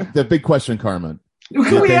 the big question, Carmen.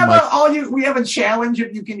 We have a challenge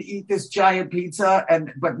if you can eat this giant pizza,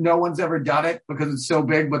 but no one's ever done it because it's so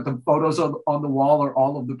big. But the photos on the wall are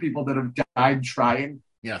all of the people that have died trying.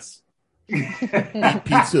 Yes. Eat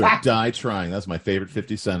pizza or die trying. That's my favorite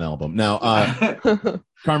 50 Cent album. Now,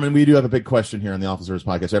 Carmen, we do have a big question here on the Awful Service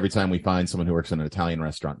Podcast. Every time we find someone who works in an Italian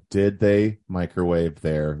restaurant, did they microwave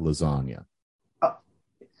their lasagna?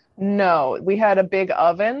 No, we had a big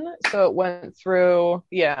oven, so it went through.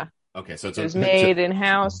 Yeah. Okay, so it was made in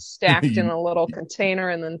house, stacked in a little container,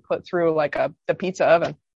 and then put through like the pizza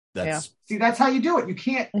oven. See, that's how you do it. You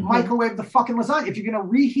can't microwave the fucking lasagna. If you're going to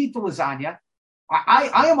reheat the lasagna,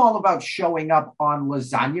 I am all about showing up on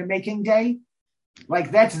lasagna making day.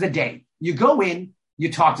 Like that's the day you go in,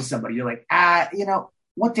 you talk to somebody. You're like,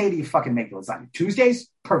 what day do you fucking make the lasagna? Tuesdays?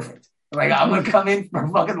 Perfect. Like I'm going to come in for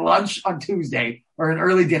fucking lunch on Tuesday or an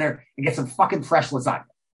early dinner and get some fucking fresh lasagna.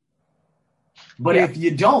 But if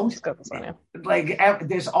you don't, like,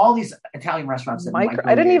 there's all these Italian restaurants that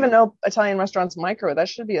I didn't even know Italian restaurants microwave. That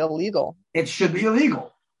should be illegal. It should be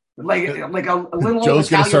illegal. Like a little. Joe's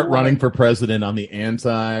going to start running for president on the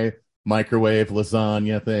anti-microwave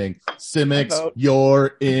lasagna thing. Simics,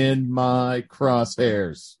 you're in my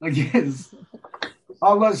crosshairs. Yes.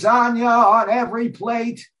 A lasagna on every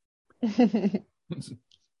plate.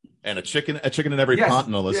 And a chicken in every pot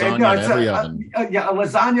and a lasagna in every oven. A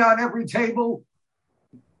lasagna on every table.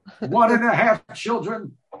 1.5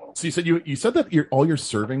 children. So you said that all your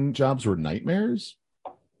serving jobs were nightmares?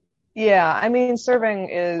 Yeah, I mean, serving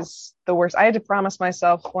is the worst. I had to promise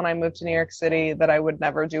myself when I moved to New York City that I would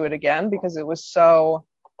never do it again because it was so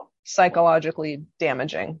psychologically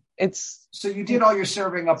damaging. So you did all your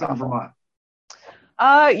serving up in Vermont?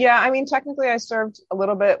 Yeah, I mean, technically I served a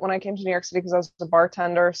little bit when I came to New York City because I was a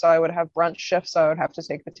bartender, so I would have brunch shifts, so I would have to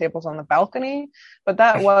take the tables on the balcony, but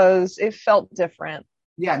it felt different.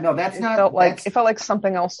 Yeah, no, It felt like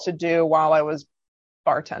something else to do while I was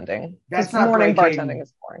bartending. That's not morning breaking bartending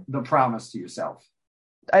is boring. the promise to yourself.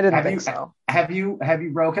 I didn't think so. Have you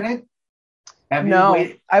broken it? No,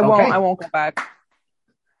 I won't go back.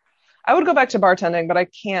 I would go back to bartending, but I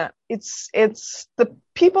can't. It's the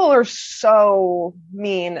people are so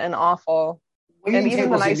mean and awful. And even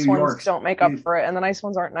the nice ones don't make up for it. And the nice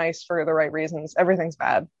ones aren't nice for the right reasons. Everything's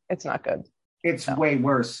bad. It's not good. It's way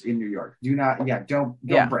worse in New York.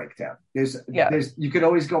 Don't break down. There's you could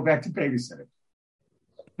always go back to babysitting.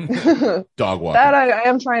 Dog walking. That I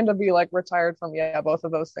am trying to be like retired from both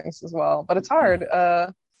of those things as well. But it's hard.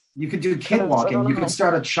 You could do kid walking. You could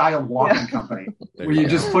start a child walking company where you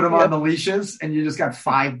just put them on the leashes and you just got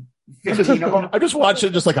 15 of them. I just watched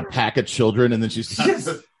it just like a pack of children and then she's just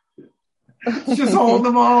hold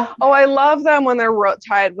them all. Oh, I love them when they're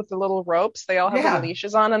tied with the little ropes. They all have little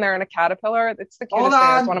leashes on and they're in a caterpillar. It's the cutest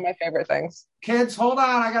thing. It's one of my favorite things. Kids, hold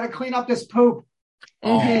on. I got to clean up this poop.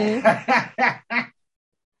 Mm-hmm.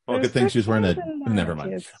 Well, good thing she's wearing never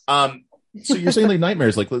mind. So you're saying like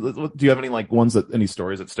nightmares, like do you have any like any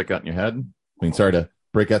stories that stick out in your head? I mean, sorry to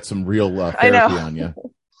break out some real therapy on you.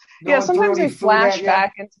 Sometimes they flash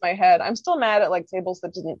back into my head. I'm still mad at like tables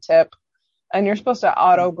that didn't tip, and you're supposed to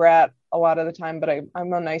auto grat a lot of the time, but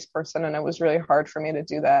I'm a nice person and it was really hard for me to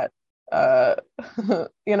do that.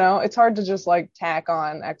 It's hard to just like tack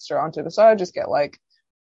on extra onto the, so I just get like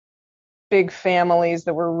big families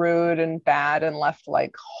that were rude and bad and left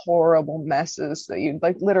like horrible messes that you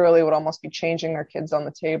like literally would almost be changing their kids on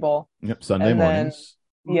the table. Yep, Sunday mornings.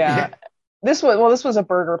 This was a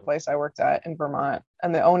burger place I worked at in Vermont,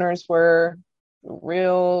 and the owners were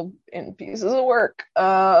real in pieces of work.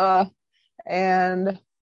 And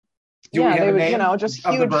they would, just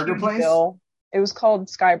huge burger place. Bill. It was called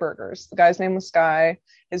Sky Burgers. The guy's name was Sky.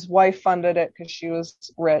 His wife funded it because she was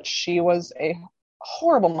rich. She was a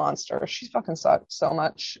horrible monster. She fucking sucked so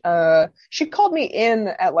much. She called me in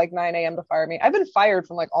at like 9 a.m. to fire me. I've been fired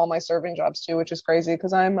from like all my serving jobs too, which is crazy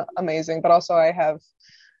because I'm amazing, but also I have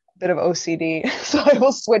a bit of OCD, so I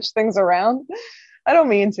will switch things around. I don't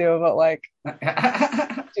mean to, but like,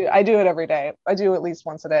 dude, I do it every day. I do at least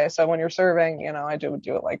once a day. So when you're serving, I do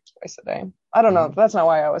it like twice a day. I don't know. That's not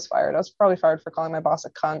why I was fired. I was probably fired for calling my boss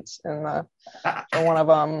a cunt for one of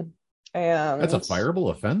them. And that's a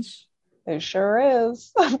fireable offense. It sure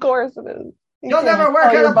is. Of course it is. You'll never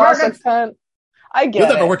work at a burger. Cunt. I get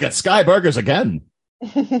You'll never work at Sky Burgers again.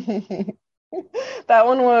 That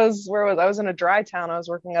one was I was in a dry town. I was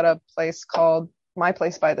working at a place called My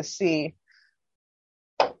Place by the Sea.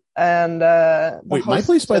 And wait, My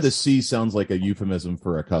Place by the Sea sounds like a euphemism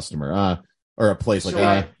for a customer, or a place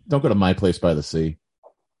like don't go to My Place by the Sea.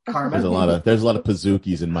 Carmen, there's a lot of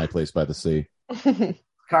Pazookies in My Place by the Sea.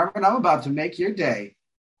 Carmen, I'm about to make your day.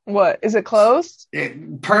 What is it closed?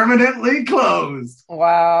 It permanently closed.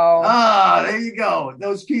 Wow. There you go.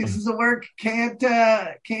 Those pieces of work can't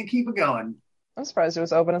keep it going. I'm surprised it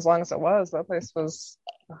was open as long as it was. That place was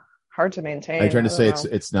hard to maintain. Are you trying to say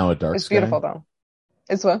it's now a dark It's sky? beautiful though.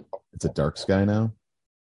 It's what? It's a dark sky now.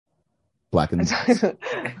 Black and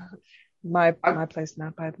my place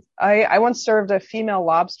not by. I once served a female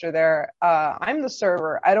lobster there. I'm the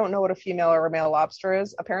server. I don't know what a female or a male lobster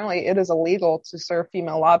is. Apparently, it is illegal to serve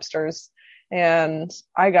female lobsters, and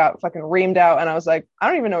I got fucking reamed out. And I was like, I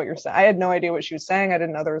don't even know what you're saying. I had no idea what she was saying. I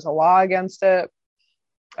didn't know there was a law against it.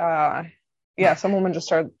 Some woman just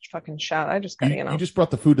started fucking shouting. I just got you just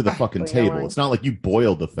brought the food to the fucking table. It's not like you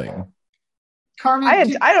boiled the thing.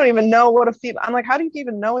 Carmen, I don't even know what a female. I'm like, how do you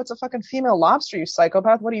even know it's a fucking female lobster? You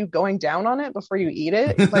psychopath! What are you going down on it before you eat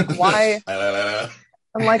it? Like, why?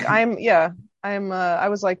 I'm like, I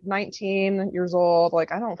was like 19 years old.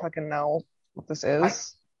 Like, I don't fucking know what this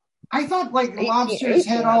is. I thought like 18, lobsters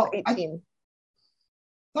had all. 18.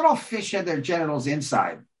 I thought all fish had their genitals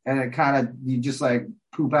inside, and it kind of you just like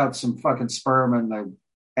poop out some fucking sperm and the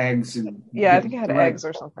eggs and. Yeah, I think it had eggs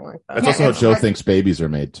or something like that. That's also how Joe thinks babies are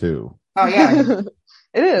made too. Oh yeah,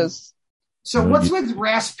 it is. So what's with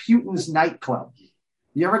Rasputin's nightclub?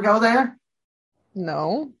 You ever go there?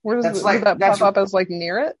 No. Where does that pop up as like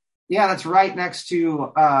near it? Yeah, that's right next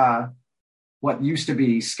to what used to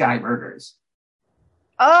be Sky Burgers.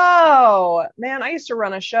 Oh man, I used to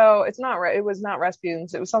run a show. It was not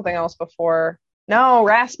Rasputin's. It was something else before. No,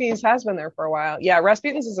 Rasputin's has been there for a while. Yeah,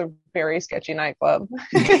 Rasputin's is a very sketchy nightclub.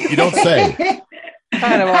 You don't say.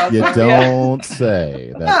 kind of awesome. You don't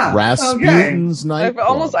say that. Rasputin's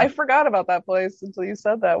nightclub. I forgot about that place until you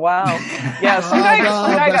said that. Wow. Yeah, some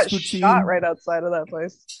guy got shot right outside of that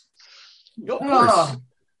place. Of course.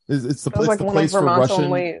 It's the place for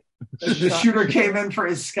Russian. The shooter came in for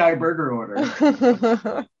his Sky Burger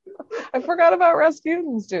order. I forgot about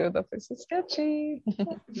Rasputin's, dude. That place is sketchy.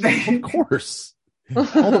 Of course.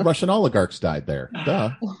 All the Russian oligarchs died there.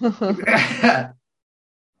 Duh.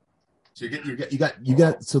 So you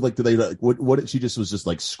got so like, do they like what she just was just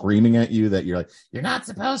like screaming at you that you're not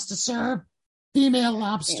supposed to serve female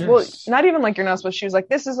lobsters? Well, not even like you're not supposed. She was like,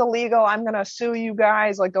 this is illegal, I'm gonna sue you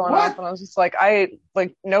guys, like going off. And I was just like,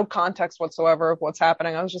 no context whatsoever of what's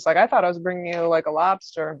happening. I was just like, I thought I was bringing you like a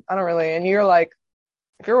lobster. I don't really. And you're like,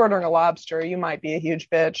 if you're ordering a lobster, you might be a huge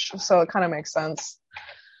bitch. So it kind of makes sense.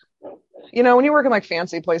 You know, when you work in like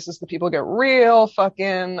fancy places, the people get real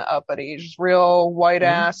fucking uppity, just real white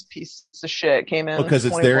ass pieces of shit came in. Because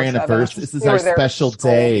it's their anniversary. This is our special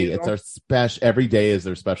day. It's our special. Every day is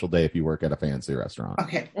their special day if you work at a fancy restaurant.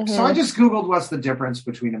 Okay. So I just Googled what's the difference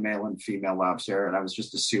between a male and female lobster, and I was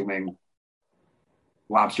just assuming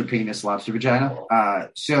lobster penis, lobster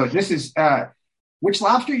vagina. So this is which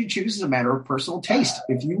lobster you choose is a matter of personal taste.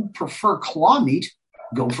 If you prefer claw meat,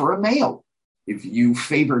 go for a male. If you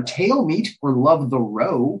favor tail meat or love the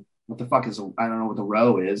roe, what the fuck is, I don't know what the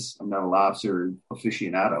roe is. I'm not a lobster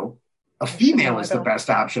aficionado. A female is the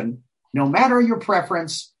best option. No matter your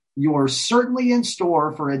preference, you're certainly in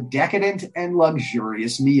store for a decadent and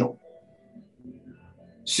luxurious meal.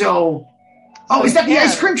 So, is that the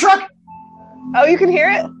ice cream truck? Oh, you can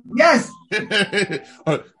hear it? Yes.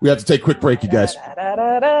 We have to take a quick break, you guys.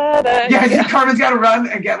 Yeah, Carmen's got to run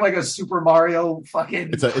and get like a Super Mario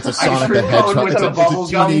fucking. It's a Sonic the Hedgehog.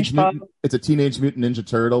 It's a Teenage Mutant Ninja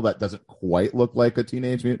Turtle that doesn't quite look like a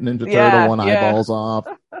Teenage Mutant Ninja Turtle. One eyeballs off.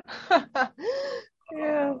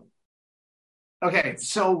 Yeah. Okay,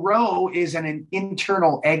 so roe is an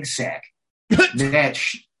internal egg sac.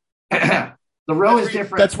 The roe is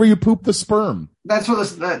different. That's where you poop the sperm. That's where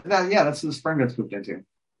that's where the sperm gets pooped into.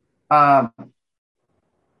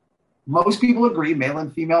 Most people agree male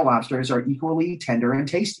and female lobsters are equally tender and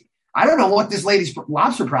tasty. I don't know what this lady's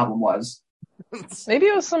lobster problem was. Maybe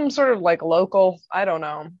it was some sort of like local, I don't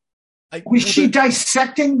know. Was she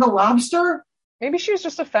dissecting the lobster? Maybe she was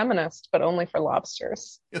just a feminist, but only for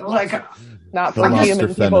lobsters. Like, not for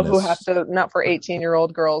human people who have to, not for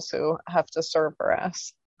 18-year-old girls who have to serve her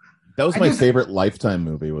ass. That was my favorite Lifetime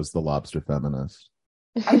movie, was The Lobster Feminist.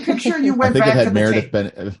 I picture you went back to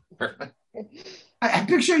the I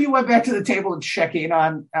picture you went back to the table and check in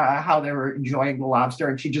on how they were enjoying the lobster,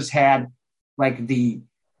 and she just had like the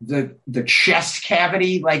chest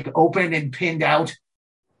cavity like open and pinned out.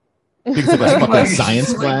 Because of a fucking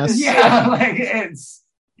science class. Yeah, like it's.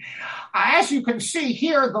 As you can see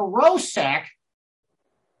here, the roe sack.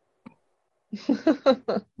 I'm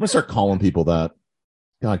gonna start calling people that.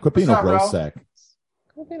 God, quit being a roe sack.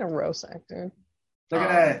 Quit being a roe sack, dude.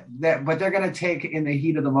 They're gonna take in the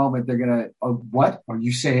heat of the moment. They're gonna. What are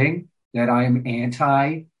you saying? That I am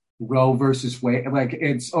anti Roe versus Wade? Like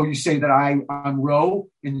it's. Oh, you say that I'm Roe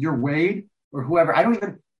and you're Wade or whoever. I don't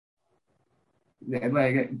even.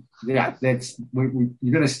 Like yeah, that's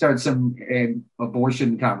you're gonna start some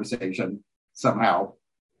abortion conversation somehow.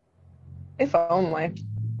 If only.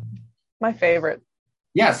 My favorite.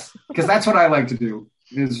 Yes, because that's what I like to do.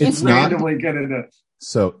 Is randomly get into.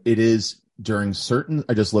 So it is during certain.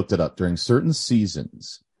 I just looked it up. During certain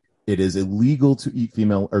seasons, it is illegal to eat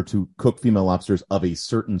female or to cook female lobsters of a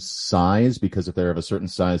certain size, because if they're of a certain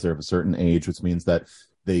size, they're of a certain age, which means that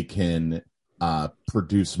they can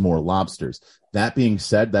produce more lobsters. That being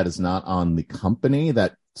said, that is not on the company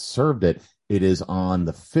that served it. It is on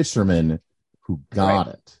the fishermen who got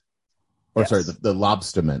it. Or sorry, the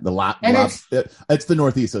lobstermen. It's the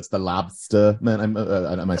Northeast, so it's the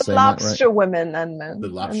lobstermen. Am I saying that right? Lobster women and men. The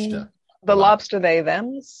lobster. The lobster they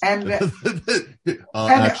thems. And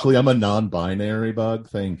actually, I'm a non-binary bug.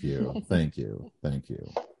 Thank you.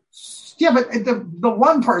 Yeah, but the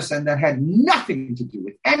one person that had nothing to do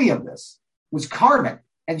with any of this was Carmen,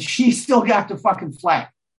 and she still got the fucking flag.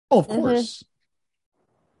 Oh, of course.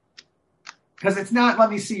 Because it's not, let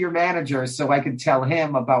me see your manager so I can tell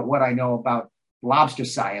him about what I know about lobster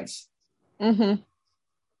science. It's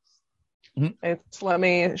let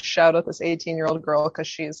me shout at this 18-year-old girl because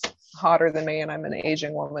she's hotter than me, and I'm an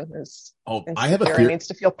aging woman who's I have a theory. Needs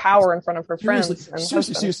to feel power in front of her friends.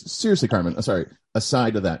 Seriously, Carmen. Sorry.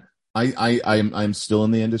 Aside of that, I'm still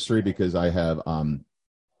in the industry because I have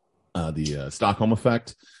the Stockholm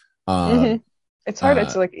effect. It's hard.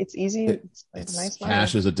 It's like it's easy. It's nice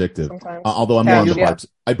cash is addictive. Sometimes. Although I'm Cash, more on the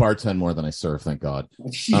I bartend more than I serve, thank God.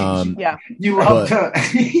 Yeah. You love to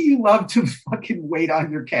you love to fucking wait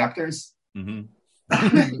on your captors. Mm-hmm.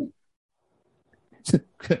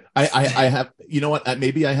 I have, you know what?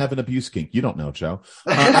 Maybe I have an abuse kink. You don't know, Joe.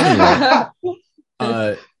 Anyway,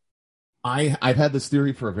 I've had this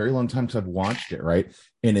theory for a very long time because I've watched it, right?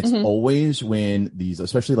 And it's always when these,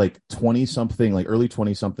 especially like 20-something, like early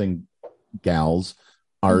 20-something gals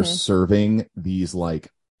are serving these like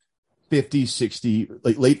 50, 60,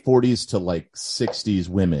 like late 40s to like 60s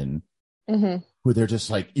women who they're just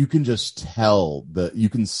like, you can just tell you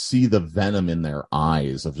can see the venom in their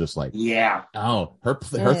eyes of just like, oh, her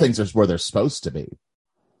things are where they're supposed to be.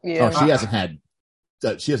 Yeah. Oh, she hasn't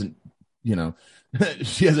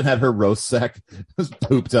had her roast sack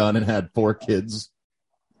pooped on and had 4 kids.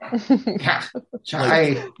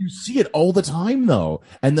 Like, you see it all the time though,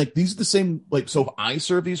 and like these are the same. Like, so if I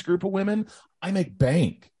serve these group of women, I make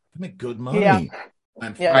bank. I make good money. Yeah.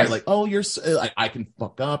 I'm like, oh, I can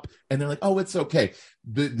fuck up, and they're like, oh, it's okay.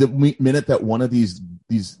 The minute that one of these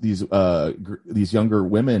younger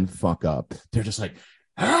women fuck up, they're just like,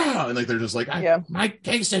 and like they're just like, my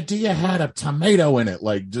quesadilla had a tomato in it,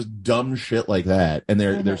 like just dumb shit like that. And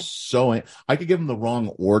they're so, I could give them the wrong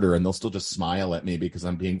order and they'll still just smile at me because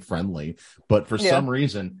I'm being friendly. But for some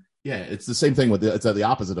reason, it's the same thing with it's the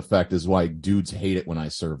opposite effect is why dudes hate it when I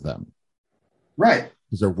serve them. Right.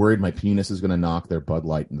 Because they're worried my penis is going to knock their Bud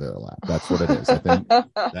Light into their lap. That's what it is. I think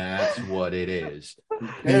that's what it is.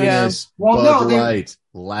 Penis, Bud Light,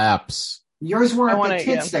 laps. Yours weren't the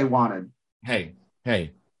tits they wanted. Hey.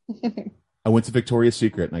 I went to Victoria's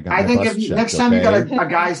Secret and I got. I think if next time you got a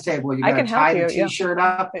guy's table, you got to tie the t-shirt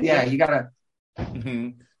up. Yeah, you got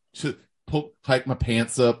to. Should hike my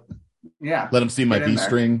pants up. Yeah, let them see my V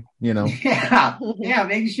string. You know. Yeah.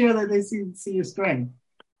 Make sure that they see your string.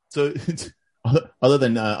 So, other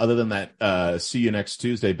than that, see you next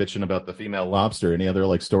Tuesday, bitching about the female lobster. Any other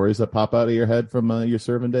like stories that pop out of your head from your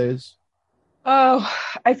serving days? Oh,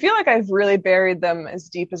 I feel like I've really buried them as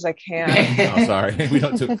deep as I can. Oh, sorry. We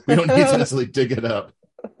don't need to necessarily dig it up.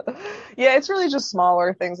 Yeah, it's really just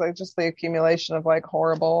smaller things, like just the accumulation of like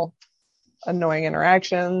horrible, annoying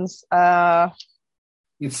interactions.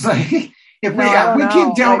 It's like if we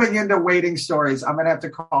keep delving into waiting stories, I'm gonna have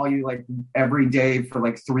to call you like every day for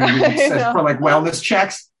like 3 weeks for like wellness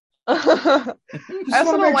checks. I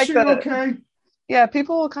also don't like that. Okay. Yeah,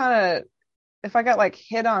 people kind of. If I got like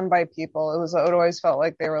hit on by people, it always felt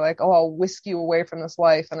like they were like, "Oh, I'll whisk you away from this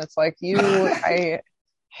life," and it's like, I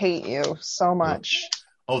hate you so much.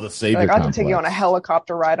 Oh, the savior! Like, I have to take you on a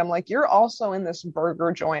helicopter ride. I'm like, you're also in this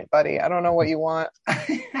burger joint, buddy. I don't know what you want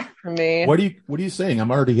from me. What are you saying?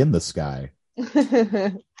 I'm already in the sky.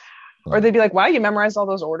 Or they'd be like, "Wow, you memorized all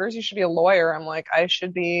those orders. You should be a lawyer." I'm like, I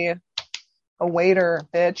should be a waiter,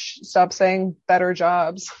 bitch. Stop saying better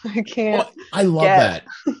jobs. I can't. Well, I love that.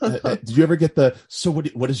 Did you ever get so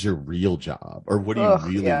what is your real job, or what do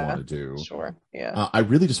you really want to do? Sure. Yeah. I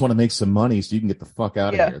really just want to make some money so you can get the fuck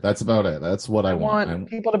out of here. That's about it. That's what I want. I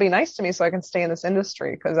want people to be nice to me so I can stay in this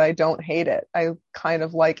industry because I don't hate it. I kind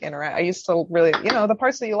of like interact. I used to really, the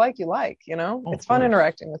parts that you like, it's fun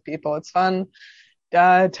interacting with people. It's fun.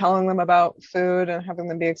 Telling them about food and having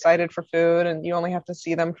them be excited for food, and you only have to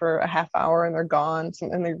see them for a half hour and they're gone.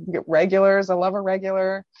 And they get regulars. I love a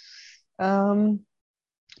regular.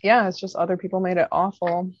 It's just other people made it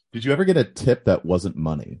awful. Did you ever get a tip that wasn't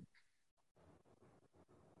money?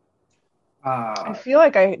 I feel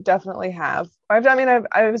like I definitely have. I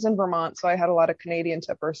was in Vermont, so I had a lot of Canadian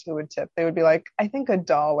tippers who would tip. They would be like, I think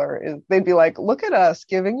 $1 is, they'd be like, look at us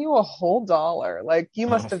giving you a whole $1. Like, you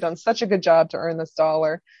must have done such a good job to earn this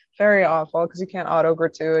 $1. Very awful, because you can't auto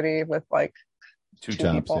gratuity with like two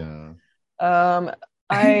jobs, people. Yeah.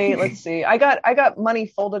 Let's see. I got money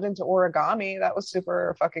folded into origami. That was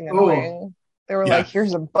super fucking annoying. Ooh. They were like,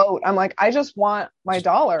 here's a boat. I'm like, I just want my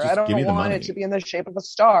 $1. I don't want it to be in the shape of a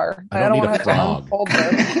star. I don't want to unfold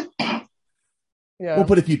this. Yeah. Well,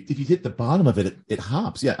 but if you hit the bottom of it, it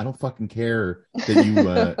hops. Yeah, I don't fucking care that you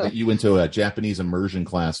that you went to a Japanese immersion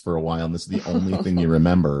class for a while and this is the only thing you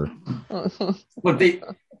remember. But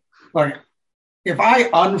if I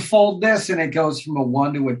unfold this and it goes from a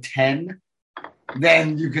 1 to a 10,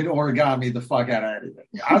 then you can origami the fuck out of anything.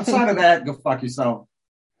 Outside of that, go fuck yourself.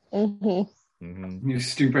 Mm-hmm. Mm-hmm. You're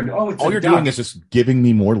stupid. Oh, all you're doing is just giving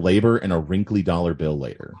me more labor and a wrinkly dollar bill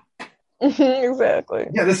later. Exactly.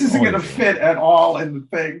 Yeah, this isn't going to fit at all in the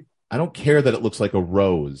thing. I don't care that it looks like a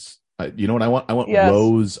rose. You know what I want? I want Yes.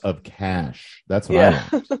 rows of cash. That's what I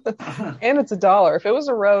want. And it's $1. If it was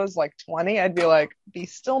a rose like 20, I'd be like, be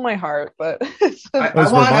still my heart. But it's That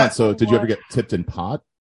was Vermont. So did you ever get tipped in pot?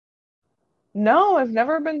 No, I've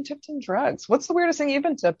never been tipped in drugs. What's the weirdest thing you've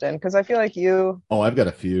been tipped in? Because I feel like you. Oh, I've got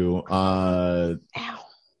a few. Ow.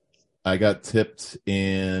 I got tipped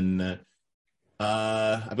in.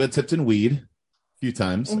 I've been tipped in weed a few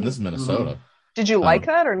times, and this is Minnesota. Did you like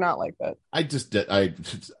that or not like that? I just did.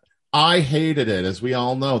 I hated it. As we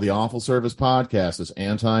all know, the Awful Service podcast is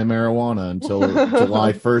anti-marijuana until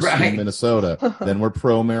July 1st in Minnesota. Then we're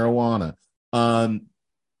pro-marijuana.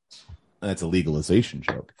 That's a legalization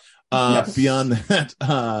joke. Yes. Beyond that,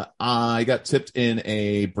 I got tipped in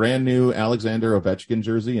a brand new Alexander Ovechkin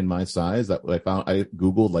jersey in my size that I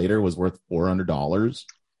Googled later was worth $400.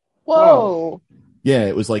 Whoa. Yeah,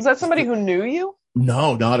 it was like. Is that somebody who knew you?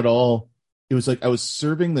 No, not at all. It was like I was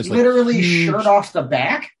serving this literally shirt off the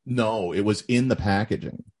back. No, it was in the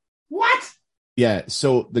packaging. What? Yeah.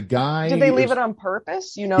 So the guy. Did they leave it on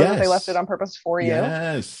purpose? You know that they left it on purpose for you.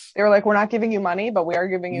 Yes. They were like, "We're not giving you money, but we are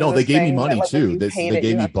giving you." No, they gave me money that, too. They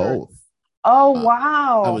gave me both. Oh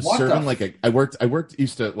wow! I was serving I worked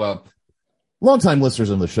used to longtime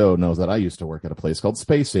listeners on the show knows that I used to work at a place called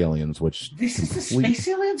Space Aliens, which this is the Space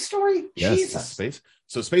Alien story. Yes, Jesus. Space.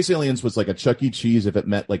 So Space Aliens was like a Chuck E. Cheese if it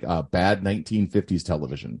met like a bad 1950s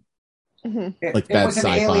television. Mm-hmm. Like bad it was an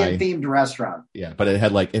sci-fi alien themed restaurant. Yeah, but it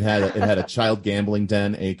had a child gambling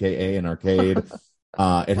den, aka an arcade.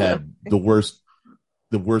 It had the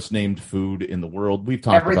worst named food in the world. We've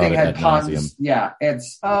talked Everything about it had ad puns. nauseum. Yeah,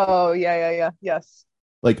 it's yes.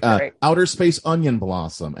 Like Outer Space Onion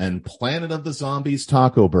Blossom and Planet of the Zombies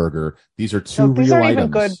Taco Burger. These are two these real aren't items.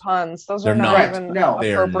 even good puns. Those They're are not even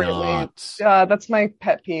appropriately. Not. That's my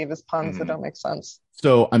pet peeve is puns that don't make sense.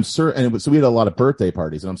 So I'm so we had a lot of birthday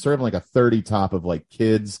parties, and I'm serving like a 30 top of like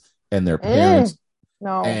kids and their parents.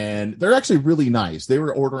 No, and they're actually really nice. They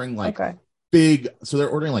were ordering like big, so they're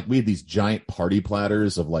ordering like we had these giant party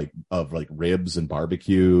platters of ribs and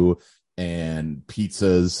barbecue and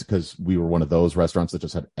pizzas because we were one of those restaurants that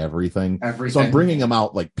just had everything. So I'm bringing them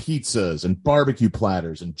out like pizzas and barbecue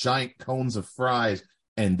platters and giant cones of fries,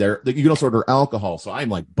 and you can also order alcohol. So I'm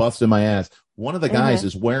like busting my ass. One of the guys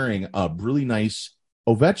is wearing a really nice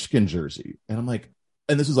Ovechkin jersey, and I'm like,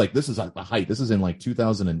 and this is like the height. This is in like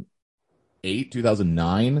 2008,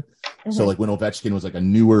 2009. So like when Ovechkin was like a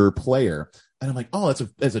newer player, and I'm like, oh,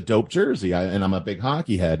 that's a dope jersey. And I'm a big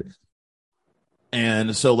hockey head.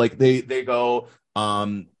 And so like they go,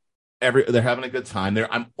 they're having a good time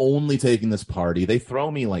there. I'm only taking this party. They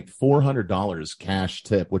throw me like $400 cash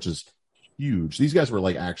tip, which is huge. These guys were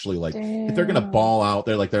like, actually like, if they're going to ball out,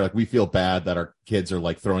 they're like, we feel bad that our kids are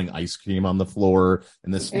like throwing ice cream on the floor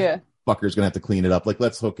and this fucker's going to have to clean it up. Like,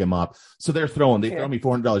 let's hook him up. So they throw me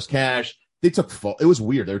 $400 cash. They took, it was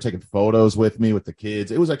weird. They were taking photos with me, with the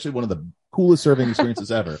kids. It was actually one of the coolest serving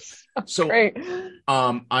experiences ever. So, great.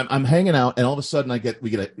 I'm hanging out, and all of a sudden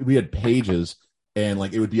we had pages, and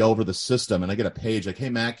like it would be over the system, and I get a page like, hey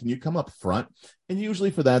Matt, can you come up front? And usually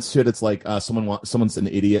for that shit, it's like someone's an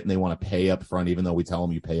idiot and they want to pay up front, even though we tell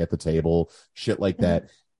them you pay at the table, shit like that.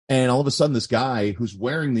 And all of a sudden, this guy who's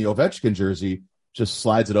wearing the Ovechkin jersey just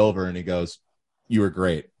slides it over, and he goes, "You were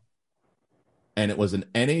great." And it was an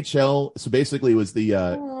NHL. So basically, it was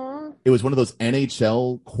it was one of those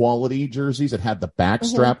NHL quality jerseys that had the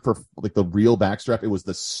backstrap for like the real backstrap. It was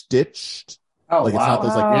the stitched. Oh, like wow. It's not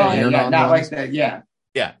those like iron on not ones. like that. Yeah.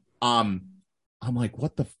 Yeah. I'm like,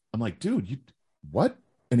 what the? I'm like, dude, you what?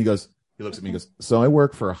 And he looks at me, and goes, so I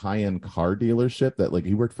work for a high-end car dealership that like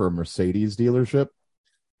he worked for a Mercedes dealership.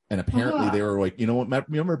 And apparently they were like, you know what?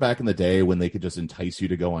 Remember back in the day when they could just entice you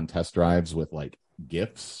to go on test drives with like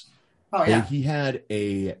gifts? Oh, yeah. He had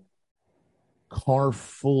a car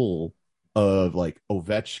full of like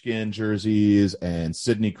Ovechkin jerseys and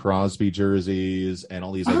Sidney Crosby jerseys and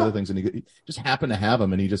all these other things. And he just happened to have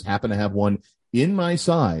them. And he just happened to have one in my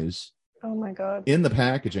size. Oh my God. In the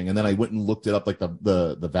packaging. And then I went and looked it up, like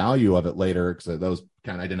the value of it later. Cause that was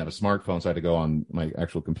I didn't have a smartphone. So I had to go on my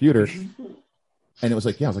actual computer. And it was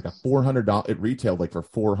like, it was like a $400. It retailed like for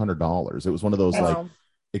 $400. It was one of those like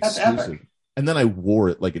exclusive. And then I wore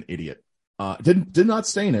it like an idiot. Did not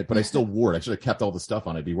stain it, but I still wore it. I should have kept all the stuff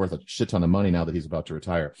on it. It'd be worth a shit ton of money now that he's about to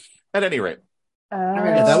retire. At any rate,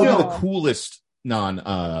 that would be the coolest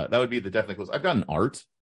that would be the definitely coolest. I've gotten art,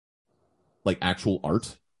 like actual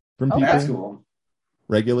art from people. That's cool.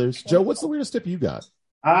 Regulars. Joe, what's the weirdest tip you got?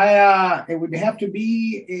 It would have to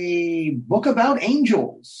be a book about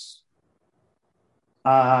angels.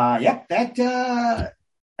 Yep, that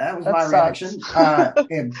was my reaction.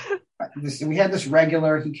 We had this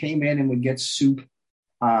regular. He came in and would get soup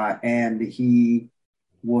and he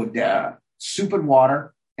would soup and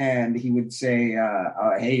water, and he would say,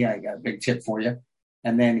 "Hey, I got a big tip for you,"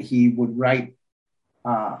 and then he would write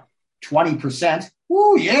 20%.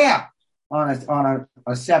 Ooh, yeah, on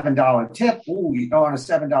a $7 tip. Ooh, on a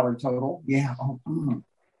 $7 total. Yeah. Oh,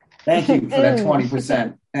 thank you for that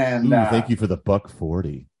 20%. And thank you for the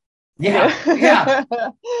 $1.40. Yeah.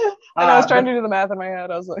 And I was trying to do the math in my head.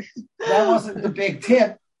 I was like, that wasn't the big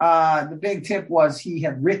tip. The big tip was he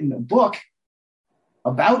had written a book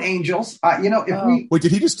about angels. Wait,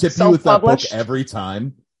 did he just tip you with that book every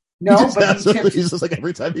time? No, he's just like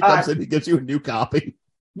every time he comes in, he gives you a new copy.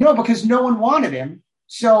 No, because no one wanted him.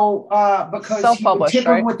 So because he would tip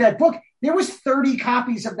him with that book, there was 30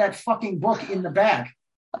 copies of that fucking book in the back.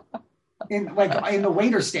 In the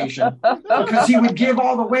waiter station, because he would give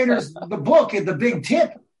all the waiters the book and the big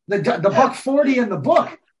tip, the $1.40 in the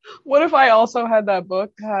book. What if I also had that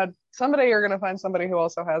book? God, someday you're gonna find somebody who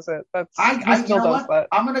also has it. I still does that.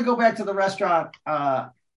 I'm gonna go back to the restaurant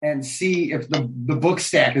and see if the book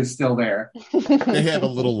stack is still there. They have a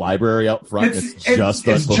little library out front. It's just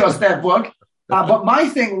that book. But my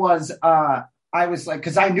thing was, I was like,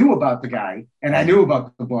 because I knew about the guy, and I knew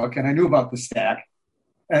about the book, and I knew about the stack.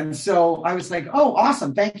 And so I was like, "Oh,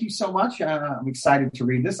 awesome! Thank you so much. I'm excited to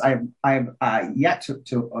read this. I have yet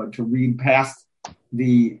to read past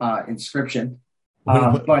the inscription,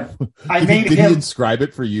 but I made him. Did he inscribe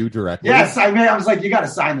it for you directly? Yes, I was like, "You got to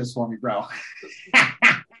sign this for me, bro."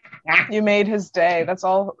 You made his day. That's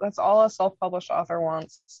all a self-published author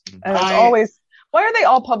wants. And it's always. Why are they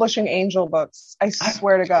all publishing angel books? I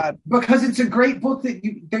swear to God. Because it's a great book that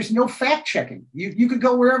there's no fact checking. You could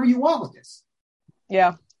go wherever you want with this.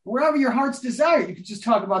 Yeah. Wherever your heart's desire, you can just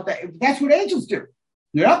talk about that. That's what angels do.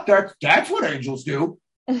 Yep, that's what angels do.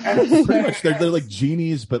 And pretty much, they're like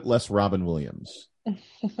genies, but less Robin Williams. You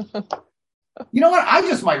know what? I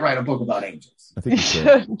just might write a book about angels. I think you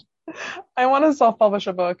should. I want to self-publish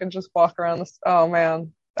a book and just walk around this. Oh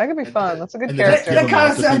man, that could be fun. That's a good character. That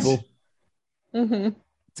kind of sounds. Mm-hmm.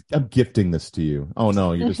 I'm gifting this to you. Oh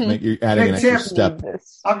no, you're adding an extra step.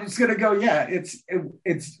 I'm just gonna go. Yeah,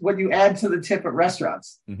 it's what you add to the tip at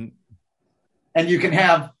restaurants, and you can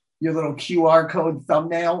have your little QR code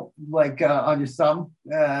thumbnail like on your thumb,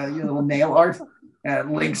 your little nail art,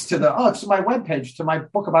 links to it's my webpage to my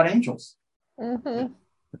book about angels. Mm-hmm.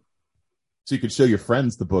 So you could show your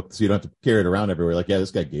friends the book, so you don't have to carry it around everywhere. Like, yeah,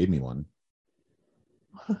 this guy gave me one.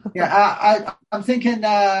 Yeah, I'm thinking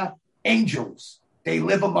Angels. They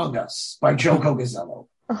Live Among Us by Joe Cogazello.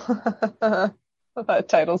 That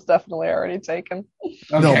title's definitely already taken.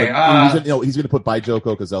 Okay, he's going to put by Joe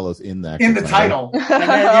Cogazello's in the title.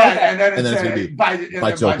 And then it's going to be by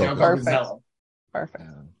Joe Cogazello. Perfect.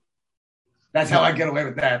 That's how I get away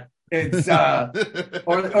with that. It's or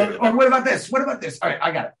what about this? What about this? All right,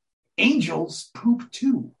 I got it. Angels poop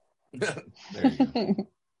too. There you go.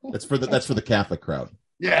 That's for the Catholic crowd.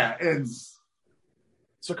 Yeah, it's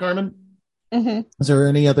so Carmen. Mm-hmm. Is there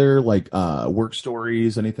any other work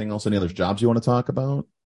stories, anything else, any other jobs you want to talk about?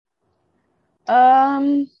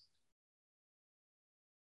 I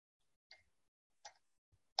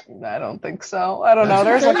don't think so. I don't know.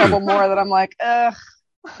 There's a couple more that I'm like, ugh.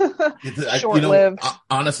 Short-lived.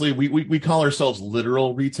 Honestly, we call ourselves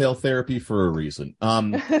literal retail therapy for a reason.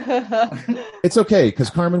 It's okay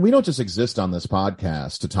because Carmen, we don't just exist on this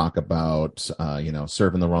podcast to talk about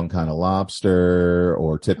serving the wrong kind of lobster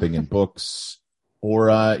or tipping in books or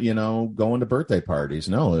going to birthday parties.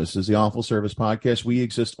 No, this is the Awful Service Podcast. We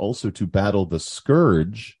exist also to battle the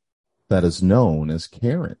scourge that is known as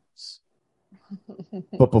Karens.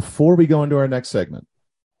 But before we go into our next segment,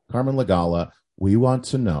 Carmen Lagala, we want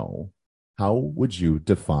to know, how would you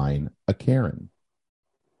define a Karen?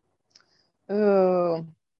 Ooh,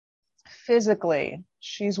 physically,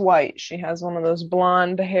 she's white. She has one of those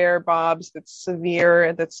blonde hair bobs that's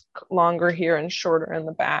severe, that's longer here and shorter in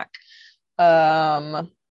the back. And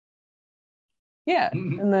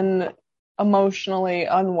then emotionally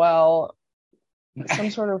unwell, some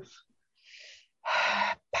sort of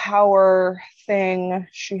power thing.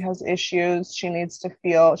 She has issues. She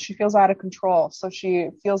feels out of control. So she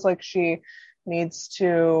feels like she needs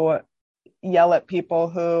to yell at people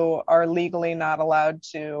who are legally not allowed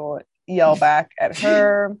to yell back at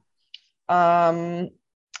her.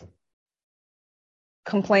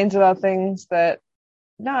 Complains about things that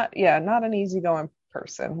not an easygoing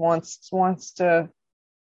person wants to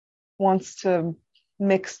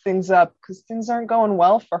mix things up because things aren't going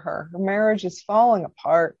well for her. Her marriage is falling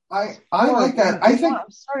apart. I like that. I think I'm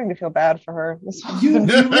starting to feel bad for her. You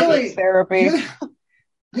really therapy.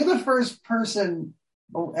 You're the first person,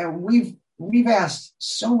 and we've we've asked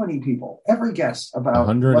so many people, every guest, about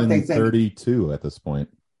what they think. 132 at this point.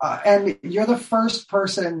 And you're the first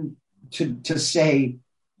person to say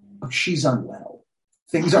she's unwell.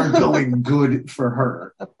 Things aren't going good for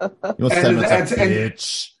her. And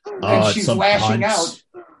she's lashing out.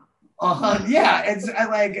 Yeah, it's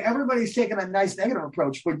like everybody's taking a nice negative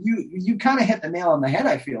approach, but you kind of hit the nail on the head,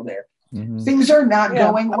 I feel there. Mm-hmm. Things are not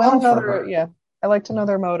going well for her. Yeah, I like to know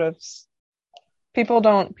their motives. People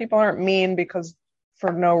aren't mean because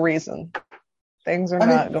for no reason. Things are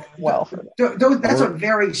not going well for them. That's a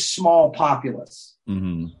very small populace.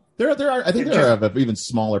 Mm-hmm. There are even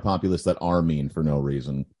smaller populace that are mean for no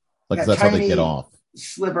reason. Like that's how they get off.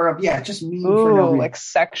 Sliver of just mean for no reason. Like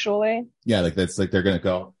sexually. Yeah, like that's like they're gonna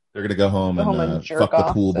go home and fuck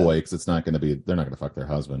the pool boy because it's not gonna be. They're not gonna fuck their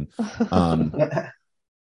husband.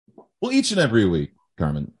 Well, each and every week,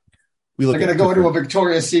 Carmen, they're gonna go into a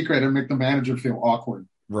Victoria's Secret and make the manager feel awkward.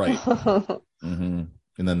 Right. Mm-hmm.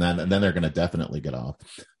 And then they're gonna definitely get off.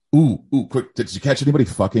 Ooh, quick! Did you catch anybody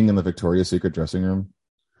fucking in the Victoria's Secret dressing room?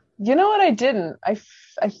 You know what? I didn't. I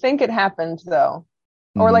think it happened though,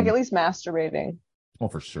 or like at least masturbating. Oh,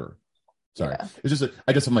 for sure. Sorry, it's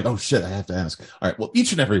just I'm like, oh shit, I have to ask. All right, well,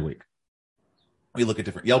 each and every week we look at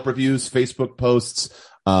different Yelp reviews, Facebook posts,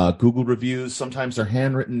 Google reviews. Sometimes they're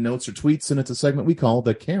handwritten notes or tweets, and it's a segment we call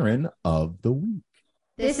the Karen of the Week.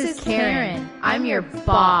 This is Karen. I'm your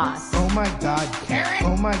boss. Oh my God, Karen.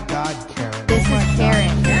 Oh my God, Karen. This is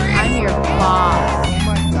Karen. I'm your boss. Oh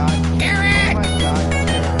my God, Karen. Oh my God,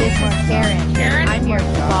 Karen. This is Karen. Karen. I'm your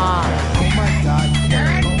boss. Oh my God,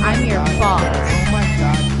 Karen. I'm your boss. Oh my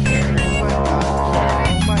God, Karen.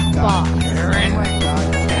 Oh my God, Karen. Oh my God,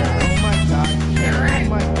 Karen. Oh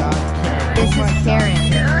my God, Karen. This is Karen.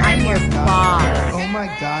 I'm your boss. Oh my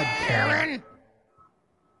God, Karen.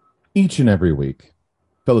 Each and every week,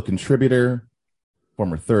 fellow contributor,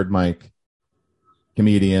 former third mic,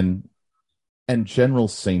 comedian, and general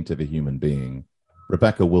saint of a human being,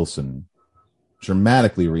 Rebecca Wilson,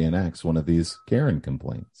 dramatically reenacts one of these Karen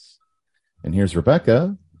complaints. And here's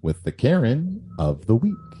Rebecca with the Karen of the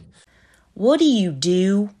Week. What do you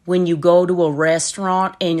do when you go to a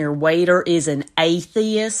restaurant and your waiter is an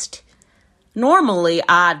atheist? Normally,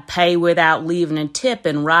 I'd pay without leaving a tip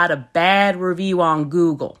and write a bad review on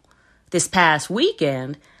Google. This past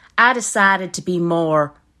weekend, I decided to be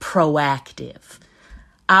more proactive.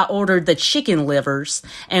 I ordered the chicken livers,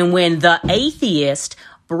 and when the atheist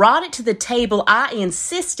brought it to the table, I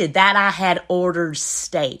insisted that I had ordered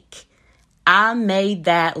steak. I made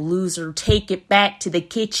that loser take it back to the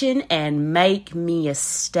kitchen and make me a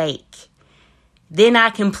steak. Then I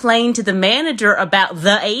complained to the manager about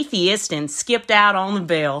the atheist and skipped out on the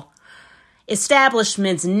bill.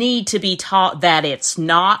 Establishments need to be taught that it's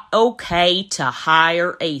not okay to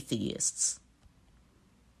hire atheists.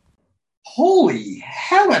 Holy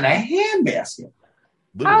hell in a handbasket.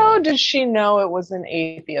 How did she know it was an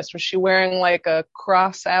atheist? Was she wearing like a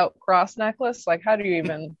cross necklace? Like, how do you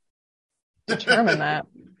even determine that?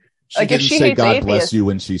 She didn't say God bless you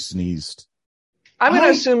when she sneezed. I'm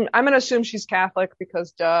gonna assume she's Catholic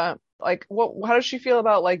because like how does she feel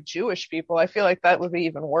about like Jewish people? I feel like that would be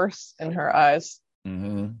even worse in her eyes.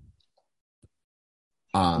 Mm-hmm.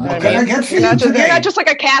 You're not just like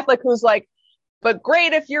a Catholic who's like, but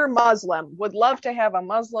great if you're Muslim. Would love to have a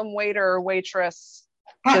Muslim waiter or waitress.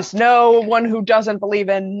 Just no one who doesn't believe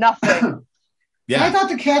in nothing. Yeah, I thought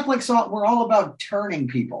the Catholics were all about turning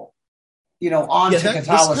people, onto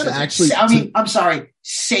Catholicism. I'm sorry,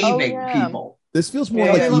 saving people. This feels more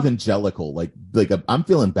like evangelical. Like I'm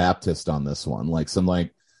feeling Baptist on this one. Like some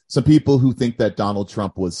people who think that Donald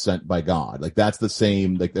Trump was sent by God. Like that's the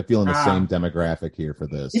same. Like they're feeling the same demographic here for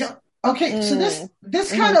this. Okay, so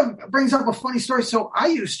this kind of brings up a funny story. So I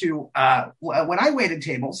used to when I waited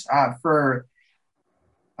tables for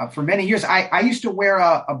many years, I used to wear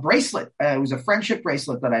a bracelet. It was a friendship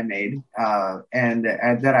bracelet that I made and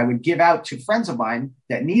that I would give out to friends of mine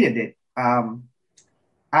that needed it.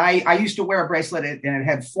 I used to wear a bracelet and it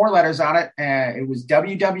had 4 letters on it. It was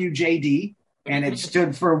WWJD and it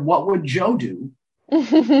stood for What Would Joe Do?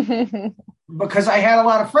 Because I had a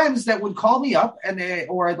lot of friends that would call me up and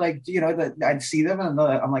I'd see them and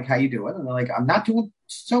I'm like, how you doing? And they're like, I'm not doing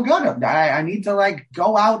so good. I need to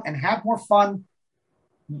go out and have more fun.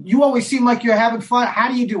 You always seem like you're having fun. How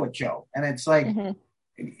do you do it, Joe? And it's like,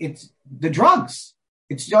 it's the drugs.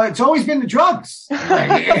 It's always been the drugs.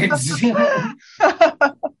 I've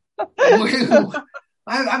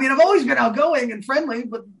always been outgoing and friendly,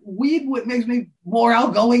 but weed makes me more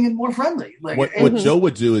outgoing and more friendly. What Joe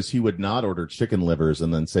would do is he would not order chicken livers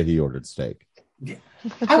and then say he ordered steak.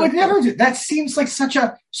 I would never do that. Seems like such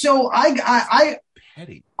a. So I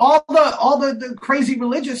petty. All the crazy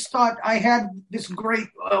religious thought I had this great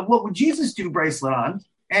 "What Would Jesus Do" bracelet on,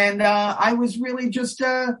 and I was really just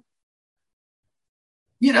for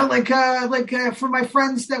my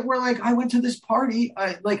friends that were like, I went to this party,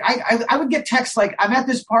 I would get texts like, I'm at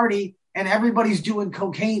this party and everybody's doing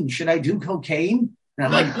cocaine. Should I do cocaine? And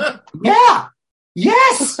I'm like, yeah,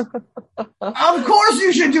 yes, of course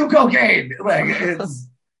you should do cocaine. Like it's.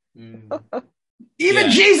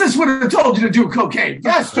 Even Jesus would have told you to do cocaine.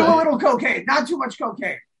 Yes, do a little cocaine, not too much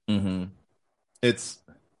cocaine. Mm-hmm. It's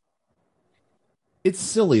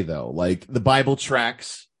silly though. Like the Bible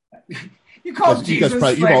tracts. You call Jesus.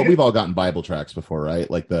 We've all gotten Bible tracts before, right?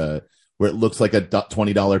 Like where it looks like a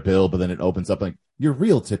 $20 bill, but then it opens up like your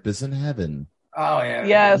real tip is in heaven. Oh yeah.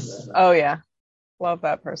 Yes. Oh yeah. Love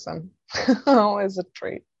that person. Always a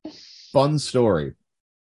treat. Fun story.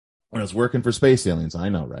 When I was working for Space Aliens, I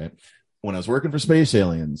know, right? When I was working for Space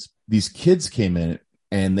Aliens, these kids came in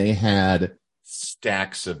and they had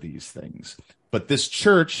stacks of these things. But this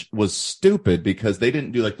church was stupid because they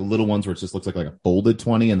didn't do like the little ones where it just looks like a folded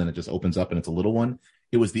 20 and then it just opens up and it's a little one.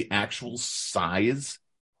 It was the actual size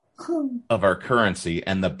of our currency,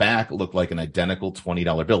 and the back looked like an identical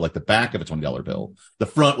 $20 bill, like the back of a $20 bill. The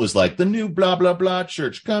front was like the new blah, blah, blah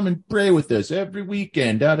church. Come and pray with us every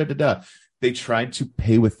weekend. Da, da, da, da. They tried to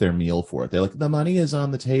pay with their meal for it. They're like, the money is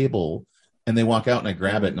on the table. And they walk out and I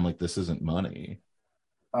grab it and I'm like, this isn't money.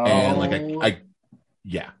 Oh. And like,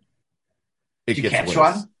 yeah. Did you catch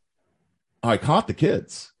one? Oh, I caught the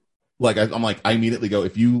kids. Like, I'm like, I immediately go,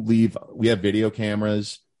 if you leave, we have video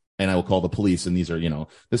cameras and I will call the police. And these are,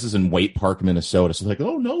 this is in Waite Park, Minnesota. So it's like,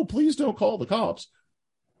 oh no, please don't call the cops.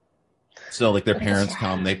 So like their parents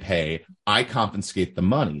come, they pay. I confiscate the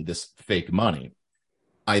money, this fake money.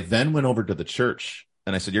 I then went over to the church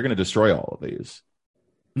and I said, you're going to destroy all of these.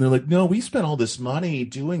 And they're like, no, we spent all this money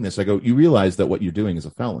doing this. I go, you realize that what you're doing is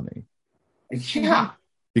a felony. Yeah.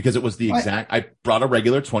 Because it was the exact, I brought a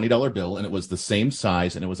regular $20 bill and it was the same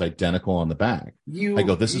size and it was identical on the back. I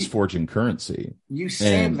go, this is forging currency. You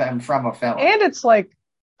saved them from a felony. And it's like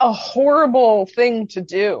a horrible thing to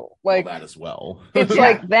do. Like that as well. It's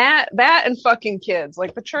like that and fucking kids.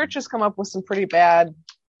 Like the church has come up with some pretty bad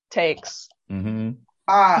takes. Mm-hmm.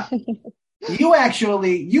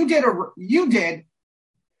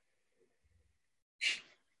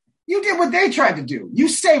 You did what they tried to do. You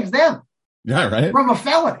saved them. Yeah, right. From a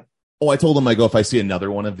felony. Oh, I told them, I go, if I see another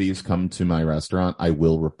one of these come to my restaurant, I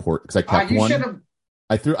will report, because I kept one.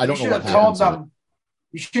 I don't know what happened to it.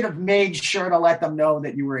 You should have made sure to let them know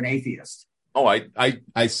that you were an atheist. Oh, I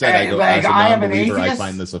said, I go, as a non-believer, I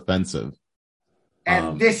find this offensive.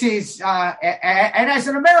 And this is, and as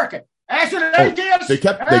an American, they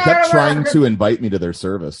kept trying to invite me to their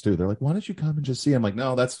service too. They're like, why don't you come and just see? I'm like,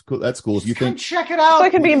 no, that's cool. That's cool. If you think, check it out. So I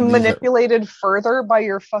can be manipulated further by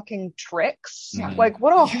your fucking tricks. Mm-hmm. Like,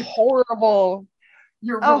 what a horrible.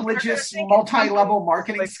 Your religious multi-level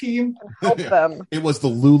marketing scheme. Help them. It was the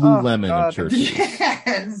Lululemon of churches.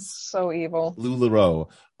 Yes. So evil. Lularoe.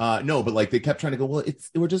 No, but like they kept trying to go, well,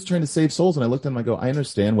 we're just trying to save souls. And I looked at them, I go, I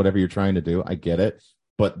understand whatever you're trying to do. I get it.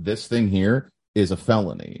 But this thing here is a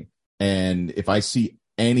felony. And if I see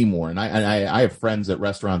any more, and I have friends at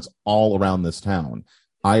restaurants all around this town,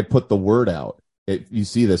 I put the word out. If you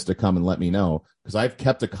see this, to come and let me know, because I've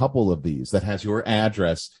kept a couple of these that has your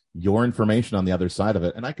address, your information on the other side of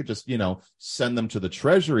it, and I could just send them to the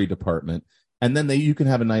Treasury Department, and then you can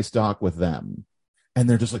have a nice talk with them. And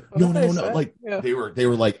they're just like, no. Like they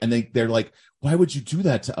were like, and they're like, why would you do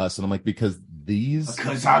that to us? And I'm like, because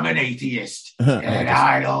I'm an atheist and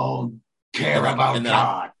I don't care about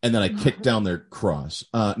God. And then I kicked down their cross.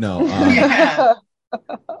 I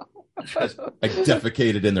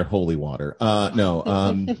defecated in their holy water.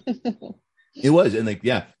 It was, and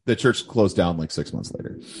the church closed down like 6 months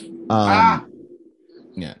later.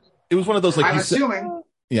 Yeah, it was one of those like I'm assuming.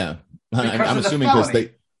 I'm assuming because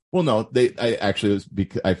they. Well, no,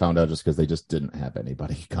 I found out just because they just didn't have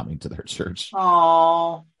anybody coming to their church.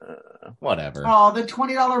 Oh, whatever. Oh, the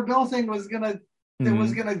 $20 bill thing was gonna.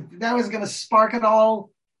 That was gonna spark it all.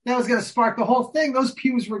 That was gonna spark the whole thing. Those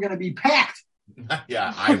pews were gonna be packed.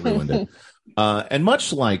 Yeah, I ruined it. And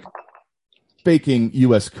much like faking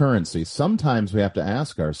U.S. currency, sometimes we have to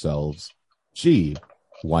ask ourselves, gee,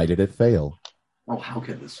 why did it fail? Oh, how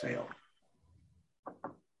could this fail?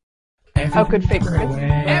 How could fake currency?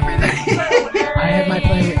 Everything. I had my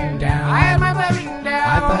plan written down.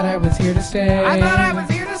 I thought I was here to stay.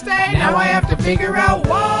 Now I have to figure out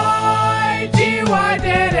why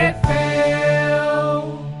did it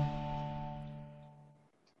fail?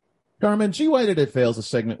 Carmen, why did it fail is a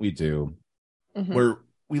segment we do where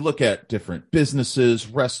we look at different businesses,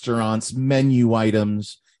 restaurants, menu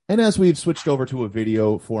items. And as we've switched over to a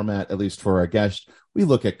video format, at least for our guests, we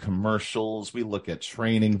look at commercials, we look at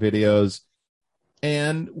training videos,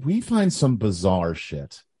 and we find some bizarre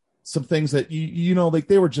shit. Some things that, like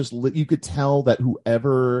they were just, you could tell that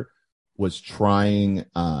whoever was trying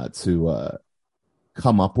to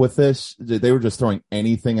come up with this, they were just throwing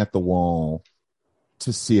anything at the wall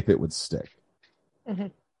to see if it would stick. Mm-hmm.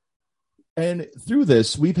 And through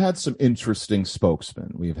this, we've had some interesting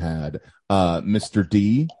spokesmen. We've had Mr.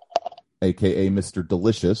 D, a.k.a. Mr.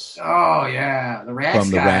 Delicious. Oh, yeah. The Rax from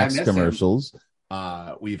the guy. Rax commercials.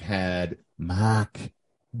 We've had Mac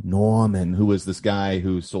Norman, who was this guy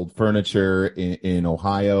who sold furniture in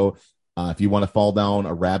Ohio. If you want to fall down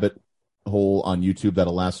a rabbit hole on YouTube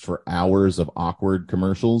that'll last for hours of awkward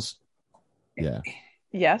commercials. Yeah.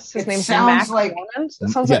 Yes, his name's Mac Norman. It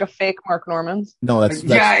sounds like a fake Mark Norman. No, that's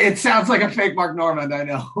yeah, it sounds like a fake Mark Norman. I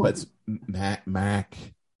know. But it's Mac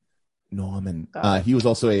Norman. He was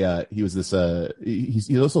also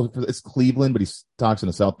he's also, it's Cleveland, but he talks in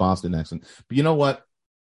a South Boston accent. But you know what?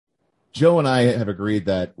 Joe and I have agreed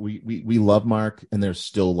that we love Mark, and there's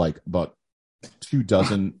still like about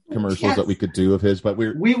 24 commercials that we could do of his, but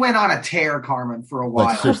we went on a tear, Carmen, for a while.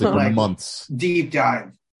 Like, seriously, for months. Deep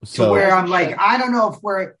dive. So where I'm like, I don't know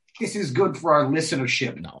if this is good for our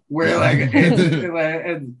listenership. No. We're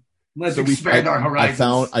and let's expand our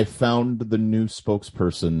horizons. I found the new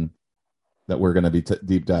spokesperson that we're going to be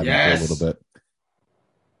deep diving for a little bit.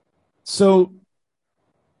 So,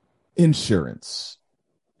 insurance,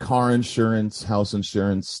 car insurance, house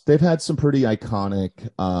insurance, they've had some pretty iconic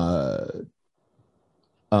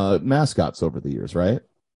mascots over the years, right?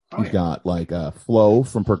 You've got like Flo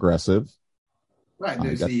from Progressive. Right,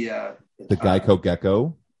 there's the Geico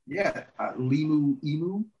Gecko. Yeah, Limu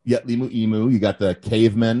Emu. Yeah, Limu Emu. You got the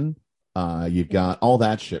Cavemen. You've got all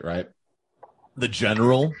that shit, right? The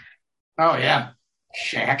General. Oh yeah,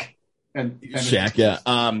 Shaq. And Shaq, yeah.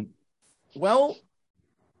 Well,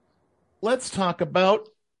 let's talk about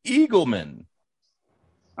Eagleman.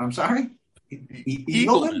 I'm sorry?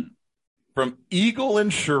 Eagleman? From Eagle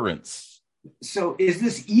Insurance. So is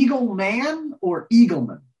this Eagle Man or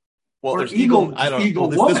Eagleman? Well, there's Eagle. I don't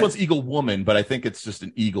know. This one's Eagle Woman, but I think it's just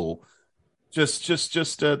an Eagle. Just.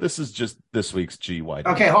 This is just this week's GY.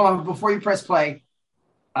 Okay, hold on. Before you press play,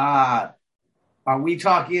 are we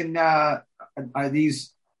talking? Are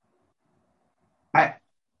these?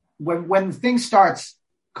 When the thing starts,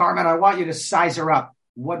 Carmen, I want you to size her up.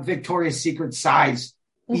 What Victoria's Secret size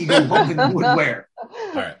Eagle Woman would wear?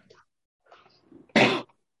 All right.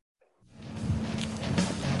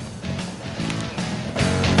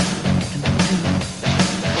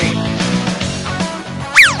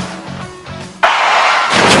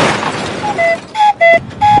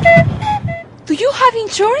 Do you have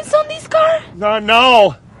insurance on this car?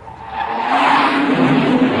 No.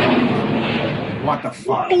 What the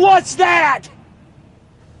fuck? What's that?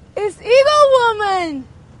 It's Eagle Woman.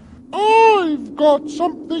 I've got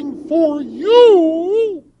something for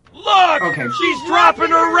you. Look, okay. She's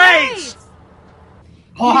dropping her rates.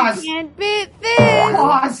 Pause. You can't beat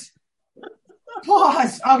this.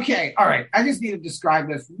 Pause. Okay, all right. I just need to describe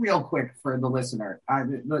this real quick for the listener.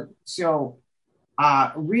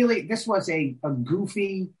 Really, this was a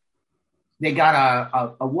goofy. They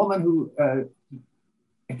got a woman who.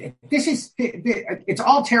 It's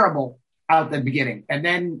all terrible out the beginning, and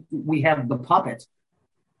then we have the puppet,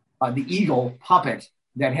 the eagle puppet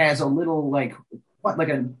that has a little like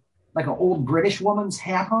an old British woman's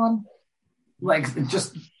hat on, like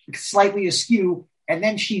just slightly askew, and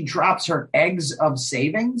then she drops her eggs of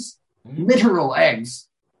savings, literal eggs,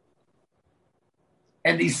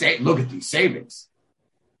 and look at these savings.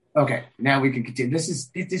 Okay, now we can continue. This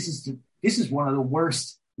is one of the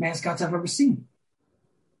worst mascots I've ever seen.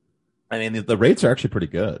 I mean, the rates are actually pretty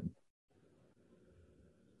good.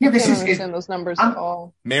 Yeah, I can't understand those numbers at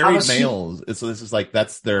all. Married males. So this is like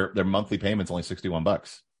that's their monthly payment's only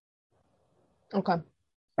 $61. Okay.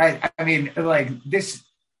 I mean, like this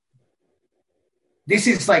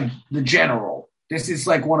is like the General. This is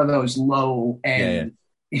like one of those low end.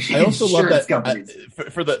 Yeah. I also love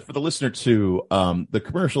that for the listener too. The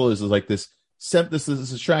commercial is like this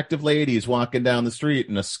attractive lady is walking down the street,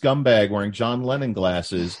 and a scumbag wearing John Lennon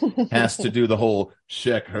glasses has to do the whole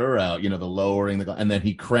check her out, the lowering and then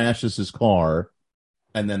he crashes his car,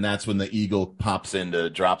 and then that's when the eagle pops in to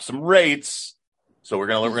drop some rates. So we're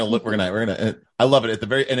gonna. I love it at the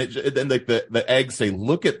very and then like the eggs say,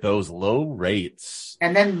 "Look at those low rates."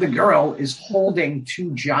 And then the girl is holding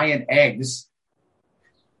two giant eggs.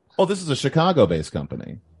 Oh, this is a Chicago-based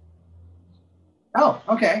company. Oh,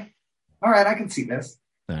 okay. All right, I can see this.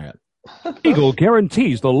 All right. Eagle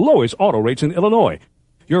guarantees the lowest auto rates in Illinois.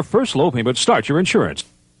 Your first low payment starts your insurance.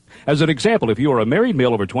 As an example, if you are a married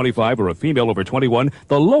male over 25 or a female over 21,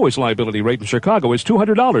 the lowest liability rate in Chicago is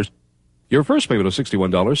 $200. Your first payment of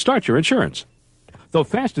 $61 starts your insurance. The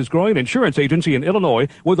fastest growing insurance agency in Illinois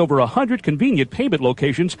with over 100 convenient payment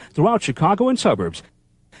locations throughout Chicago and suburbs.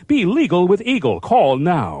 Be legal with Eagle. Call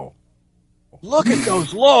now. Look at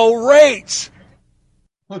those low rates.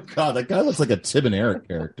 Oh, God, that guy looks like a Tim and Eric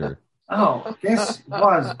character. Oh, this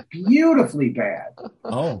was beautifully bad.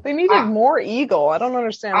 Oh, they needed more Eagle. I don't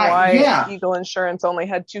understand why Eagle Insurance only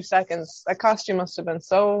had 2 seconds. That costume must have been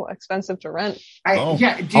so expensive to rent. No,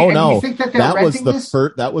 you think that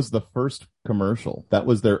that was the first commercial. That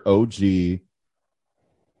was their OG.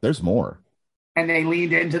 There's more. And they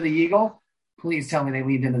leaned into the Eagle. Please tell me they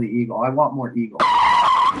leaned into the Eagle. I want more Eagle.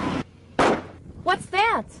 What's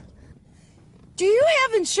that? Do you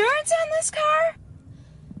have insurance on this car?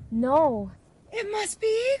 No. It must be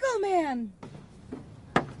Eagle Man.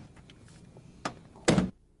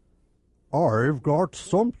 I've got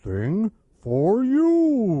something for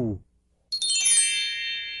you.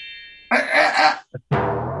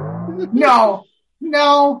 No.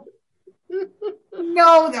 All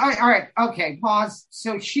right. Okay. Pause.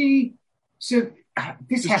 So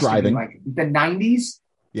this has to be like the 90s.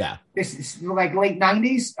 Yeah. This is like late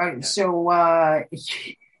 90s. So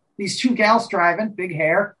these two gals driving, big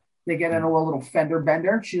hair. They get in a little fender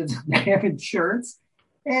bender. She doesn't have insurance.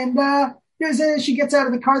 And she gets out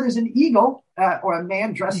of the car. There's an eagle, or a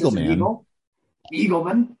man dressed as an eagle.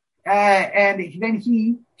 Eagleman. And then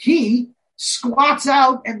he squats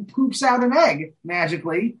out and poops out an egg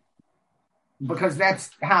magically, because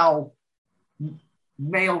that's how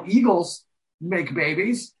male eagles make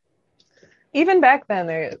babies. Even back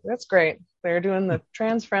then, that's great. They're doing the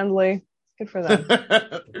trans-friendly. Good for them.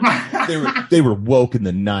 they were woke in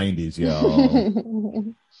the 90s, yo.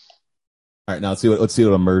 All right, now let's see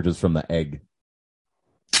what emerges from the egg.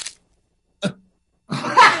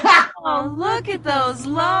 Oh, look at those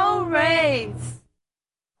low rates.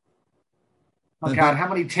 Oh, God, how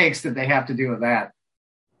many takes did they have to do with that?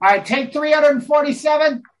 All right, take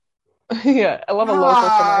 347. Yeah, I love a local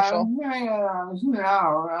commercial.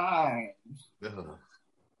 All right.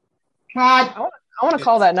 God. I want to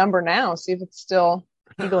call that number now, see if it's still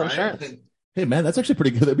Eagle Insurance. Hey, man, that's actually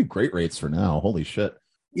pretty good. That'd be great rates for now. Holy shit.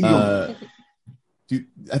 I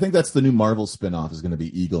think that's the new Marvel spinoff is going to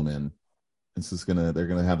be Eagleman. They're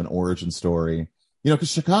going to have an origin story.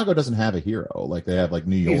 Because Chicago doesn't have a hero. Like they have like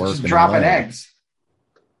New York. He's just dropping eggs.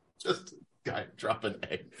 Just a guy dropping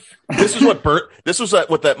eggs. This was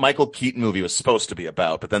what that Michael Keaton movie was supposed to be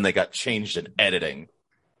about, but then they got changed in editing.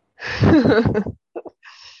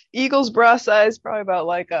 Eagle's bra size, probably about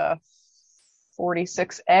like a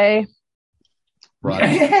 46A.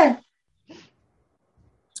 Right.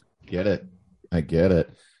 Get it. I get it.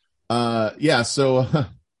 That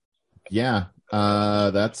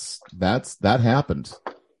happened.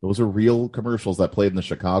 Those are real commercials that played in the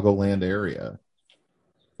Chicagoland area.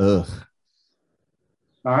 Ugh.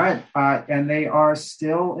 All right. And they are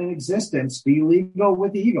still in existence. Be legal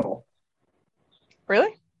with Eagle.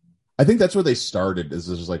 Really? I think that's where they started. Is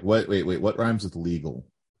just like, wait, what rhymes with legal?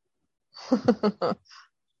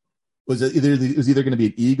 was either going to be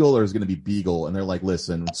an eagle or is going to be beagle? And they're like,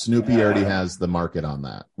 listen, Snoopy already has the market on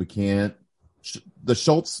that. We can't. The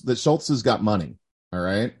Schultz has got money. All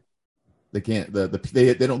right, they can't.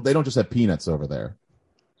 They don't just have peanuts over there.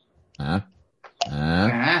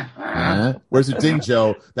 Where's the ding,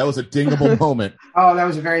 Joe? That was a dingable moment. Oh, that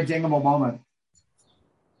was a very dingable moment.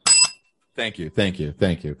 Thank you.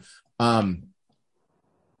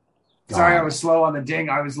 Sorry, I was slow on the ding.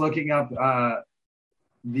 I was looking up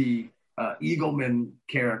the Eagleman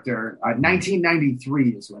character. 1993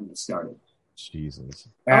 is when this started. Jesus.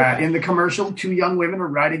 In the commercial, two young women are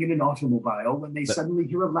riding in an automobile when they suddenly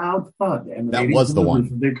hear a loud thud. And that was the one.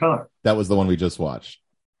 From their car. That was the one we just watched.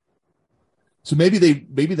 So maybe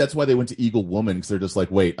that's why they went to Eagle Woman, because they're just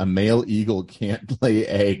like, wait, a male eagle can't lay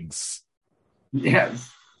eggs.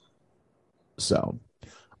 Yes. So,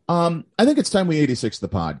 I think it's time we 86 the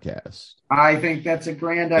podcast. I think that's a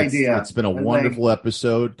grand idea. It's been a wonderful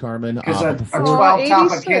episode, Carmen. Because our 12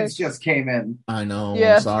 top kids just came in. I know.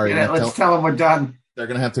 Yeah. I'm sorry. Yeah, let's tell them we're done. They're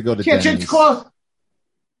going to have to go to Kitchen's Denny's. closed.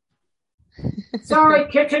 Sorry,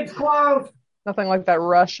 kitchen's closed. Nothing like that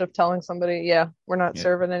rush of telling somebody, we're not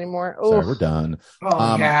serving anymore. Sorry, we're done.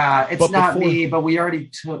 Oh, it's not me, but we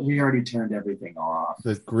already turned everything off.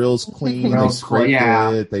 The grill's clean. They scraped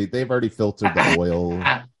it. They've already filtered the oil.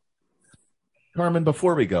 Carmen,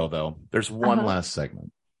 before we go, though, there's one last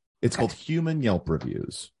segment. It's called Human Yelp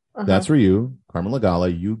Reviews. That's where you, Carmen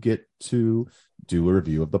Lagala, you get to do a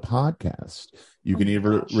review of the podcast. You can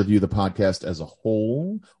either review the podcast as a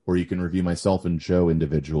whole, or you can review myself and Joe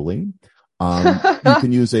individually. You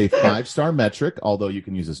can use a 5-star metric, although you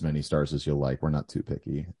can use as many stars as you'll like. We're not too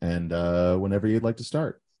picky. And whenever you'd like to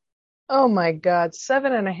start. Oh my God,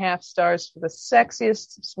 7.5 stars for the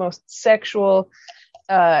sexiest, most sexual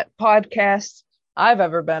podcast I've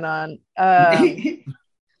ever been on. I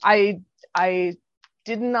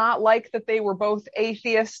did not like that they were both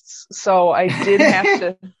atheists, so I did have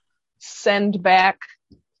to send back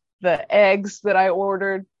the eggs that I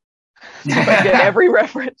ordered so I get every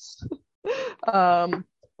reference.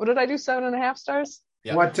 What did I do? 7.5 stars?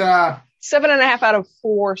 Yeah. What? 7.5 out of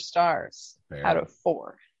 4 stars. Fair. Out of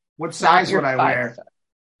 4. What size would I wear?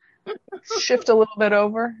 Shift a little bit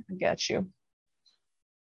over. I got you.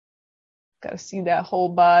 Got to see that whole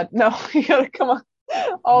bod. No, you got to come on.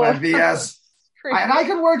 All of VS. And I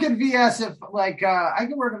could work at VS if, like, I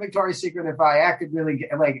could work at Victoria's Secret if I acted really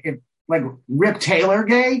like Rip Taylor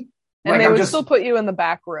gay. And like, they would still put you in the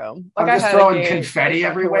back room. Like I'm just throwing confetti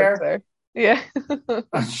everywhere. Yeah.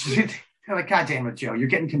 Like, God damn it, Joe, you're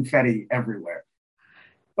getting confetti everywhere.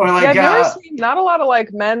 Or like, I've never seen not a lot of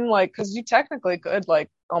like men, like, because you technically could like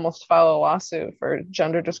almost file a lawsuit for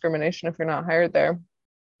gender discrimination if you're not hired there.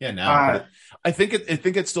 Yeah, no, I think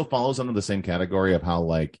it still follows under the same category of how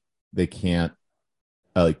like they can't,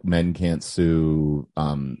 like men can't sue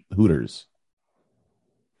Hooters.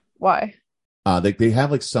 Why? They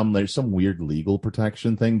have like there's some weird legal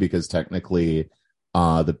protection thing because technically,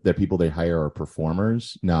 the people they hire are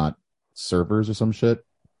performers, not servers or some shit.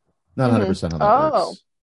 Not 100% how that works.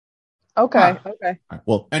 Okay. Okay. Right.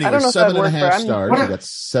 Well, anyway, 7.5 stars. You got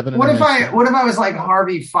 7.5. What if I was like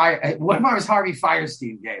Harvey What if I was Harvey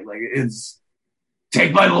Firestein gay? Like, it's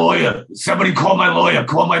take my lawyer. Somebody call my lawyer.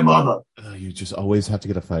 Call my mother. You just always have to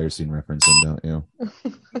get a Firestein reference in, don't you?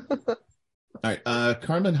 All right,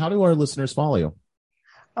 Carmen, how do our listeners follow you?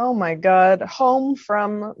 Oh my God, home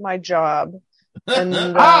from my job, and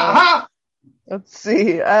let's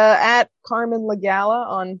see, at Carmen Lagala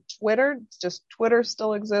on Twitter. Just Twitter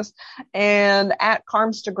still exists, and at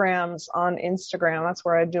Carmstagrams on Instagram. That's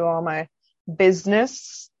where I do all my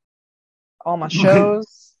business, all my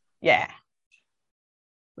shows. Yeah.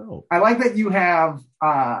 Oh. I like that you have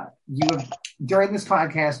during this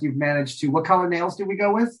podcast you've managed to. What color nails do we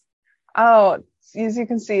go with? Oh, as you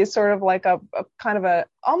can see, it's sort of like a kind of a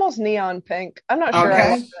almost neon pink. I'm not sure, I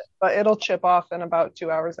like it, but it'll chip off in about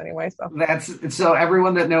 2 hours anyway. So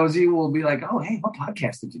everyone that knows you will be like, oh, hey, what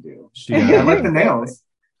podcast did you do? I like the nails.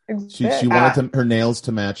 She wanted her nails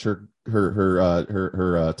to match her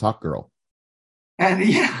talk girl. And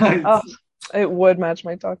yeah, it would match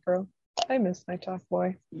my talk girl. I miss my talk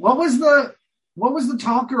boy. What was the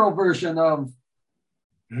talk girl version of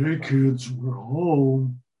 "Hey kids, we're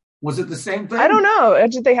home"? Was it the same thing? I don't know.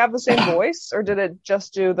 Did they have the same voice, or did it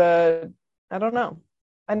just do the? I don't know.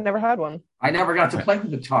 I never had one. I never got to play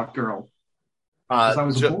with the talk girl because I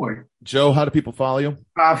was a boy. Joe, how do people follow you?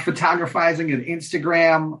 Photographizing at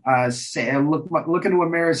Instagram. Look into a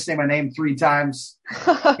mirror, say my name 3 times.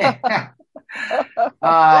 I've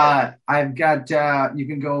got. You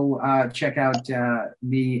can go check out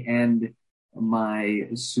me and my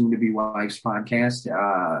soon-to-be wife's podcast.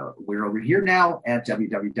 We're over here now at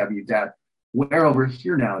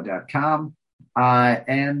www.we'reoverherenow.com.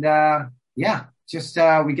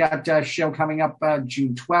 We got a show coming up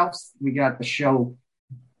June 12th. We got the show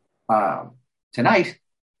tonight.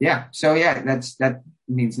 Yeah. So yeah, that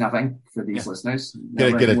means nothing for these listeners.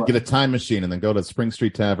 Get a time machine and then go to Spring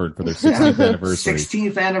Street Tavern for their 16th anniversary.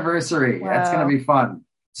 16th anniversary. Wow. That's going to be fun.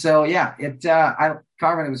 So yeah,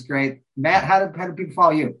 Carmen, it was great. Matt, how do people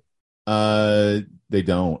follow you? They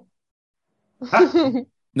don't.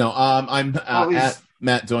 No, I'm at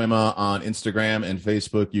Matt Doima on Instagram and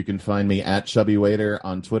Facebook. You can find me at Chubby Waiter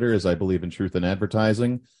on Twitter, as I believe in truth in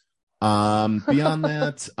advertising. Beyond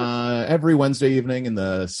that, every Wednesday evening in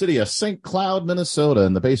the city of St. Cloud, Minnesota,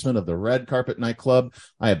 in the basement of the Red Carpet Nightclub,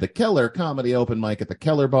 I have the Keller Comedy Open Mic at the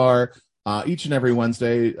Keller Bar. Each and every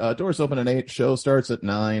Wednesday, doors open at 8, show starts at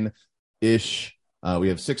 9-ish. We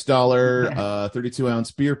have $6,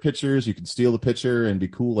 32-ounce beer pitchers. You can steal the pitcher and be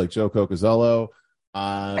cool like Joe Cocozello.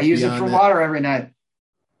 I use it for water every night.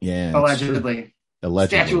 Yeah. Allegedly.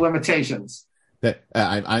 Statute of limitations.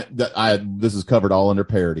 This is covered all under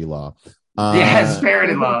parody law. Yes,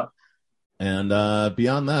 parody law. And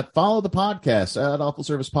beyond that, follow the podcast at Awful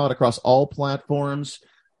Service Pod across all platforms.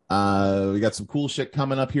 We got some cool shit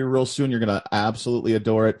coming up here real soon. You're going to absolutely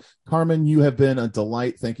adore it. Carmen, you have been a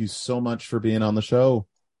delight. Thank you so much for being on the show.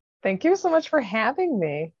 Thank you so much for having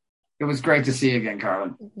me. It was great to see you again,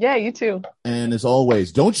 Carmen. Yeah, you too. And as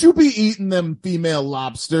always, don't you be eating them female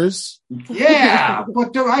lobsters. Yeah,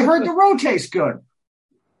 but I heard the roe tastes good.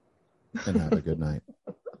 And have a good night.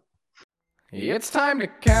 It's time to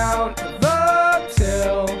count the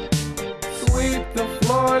till. Sweep the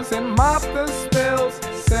floors and mop the spills.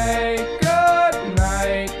 Say good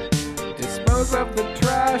night. Dispose of the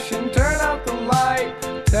trash and turn out the light.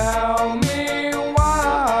 Tell me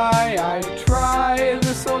why I try.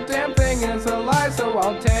 This whole damn thing is a lie, so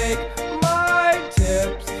I'll take my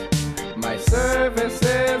tips. My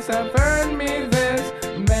services have earned me this.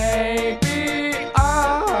 Maybe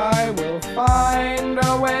I will find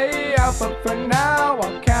a way out, but for now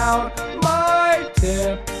I'll count my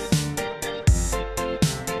tips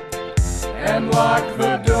and lock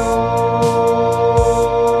the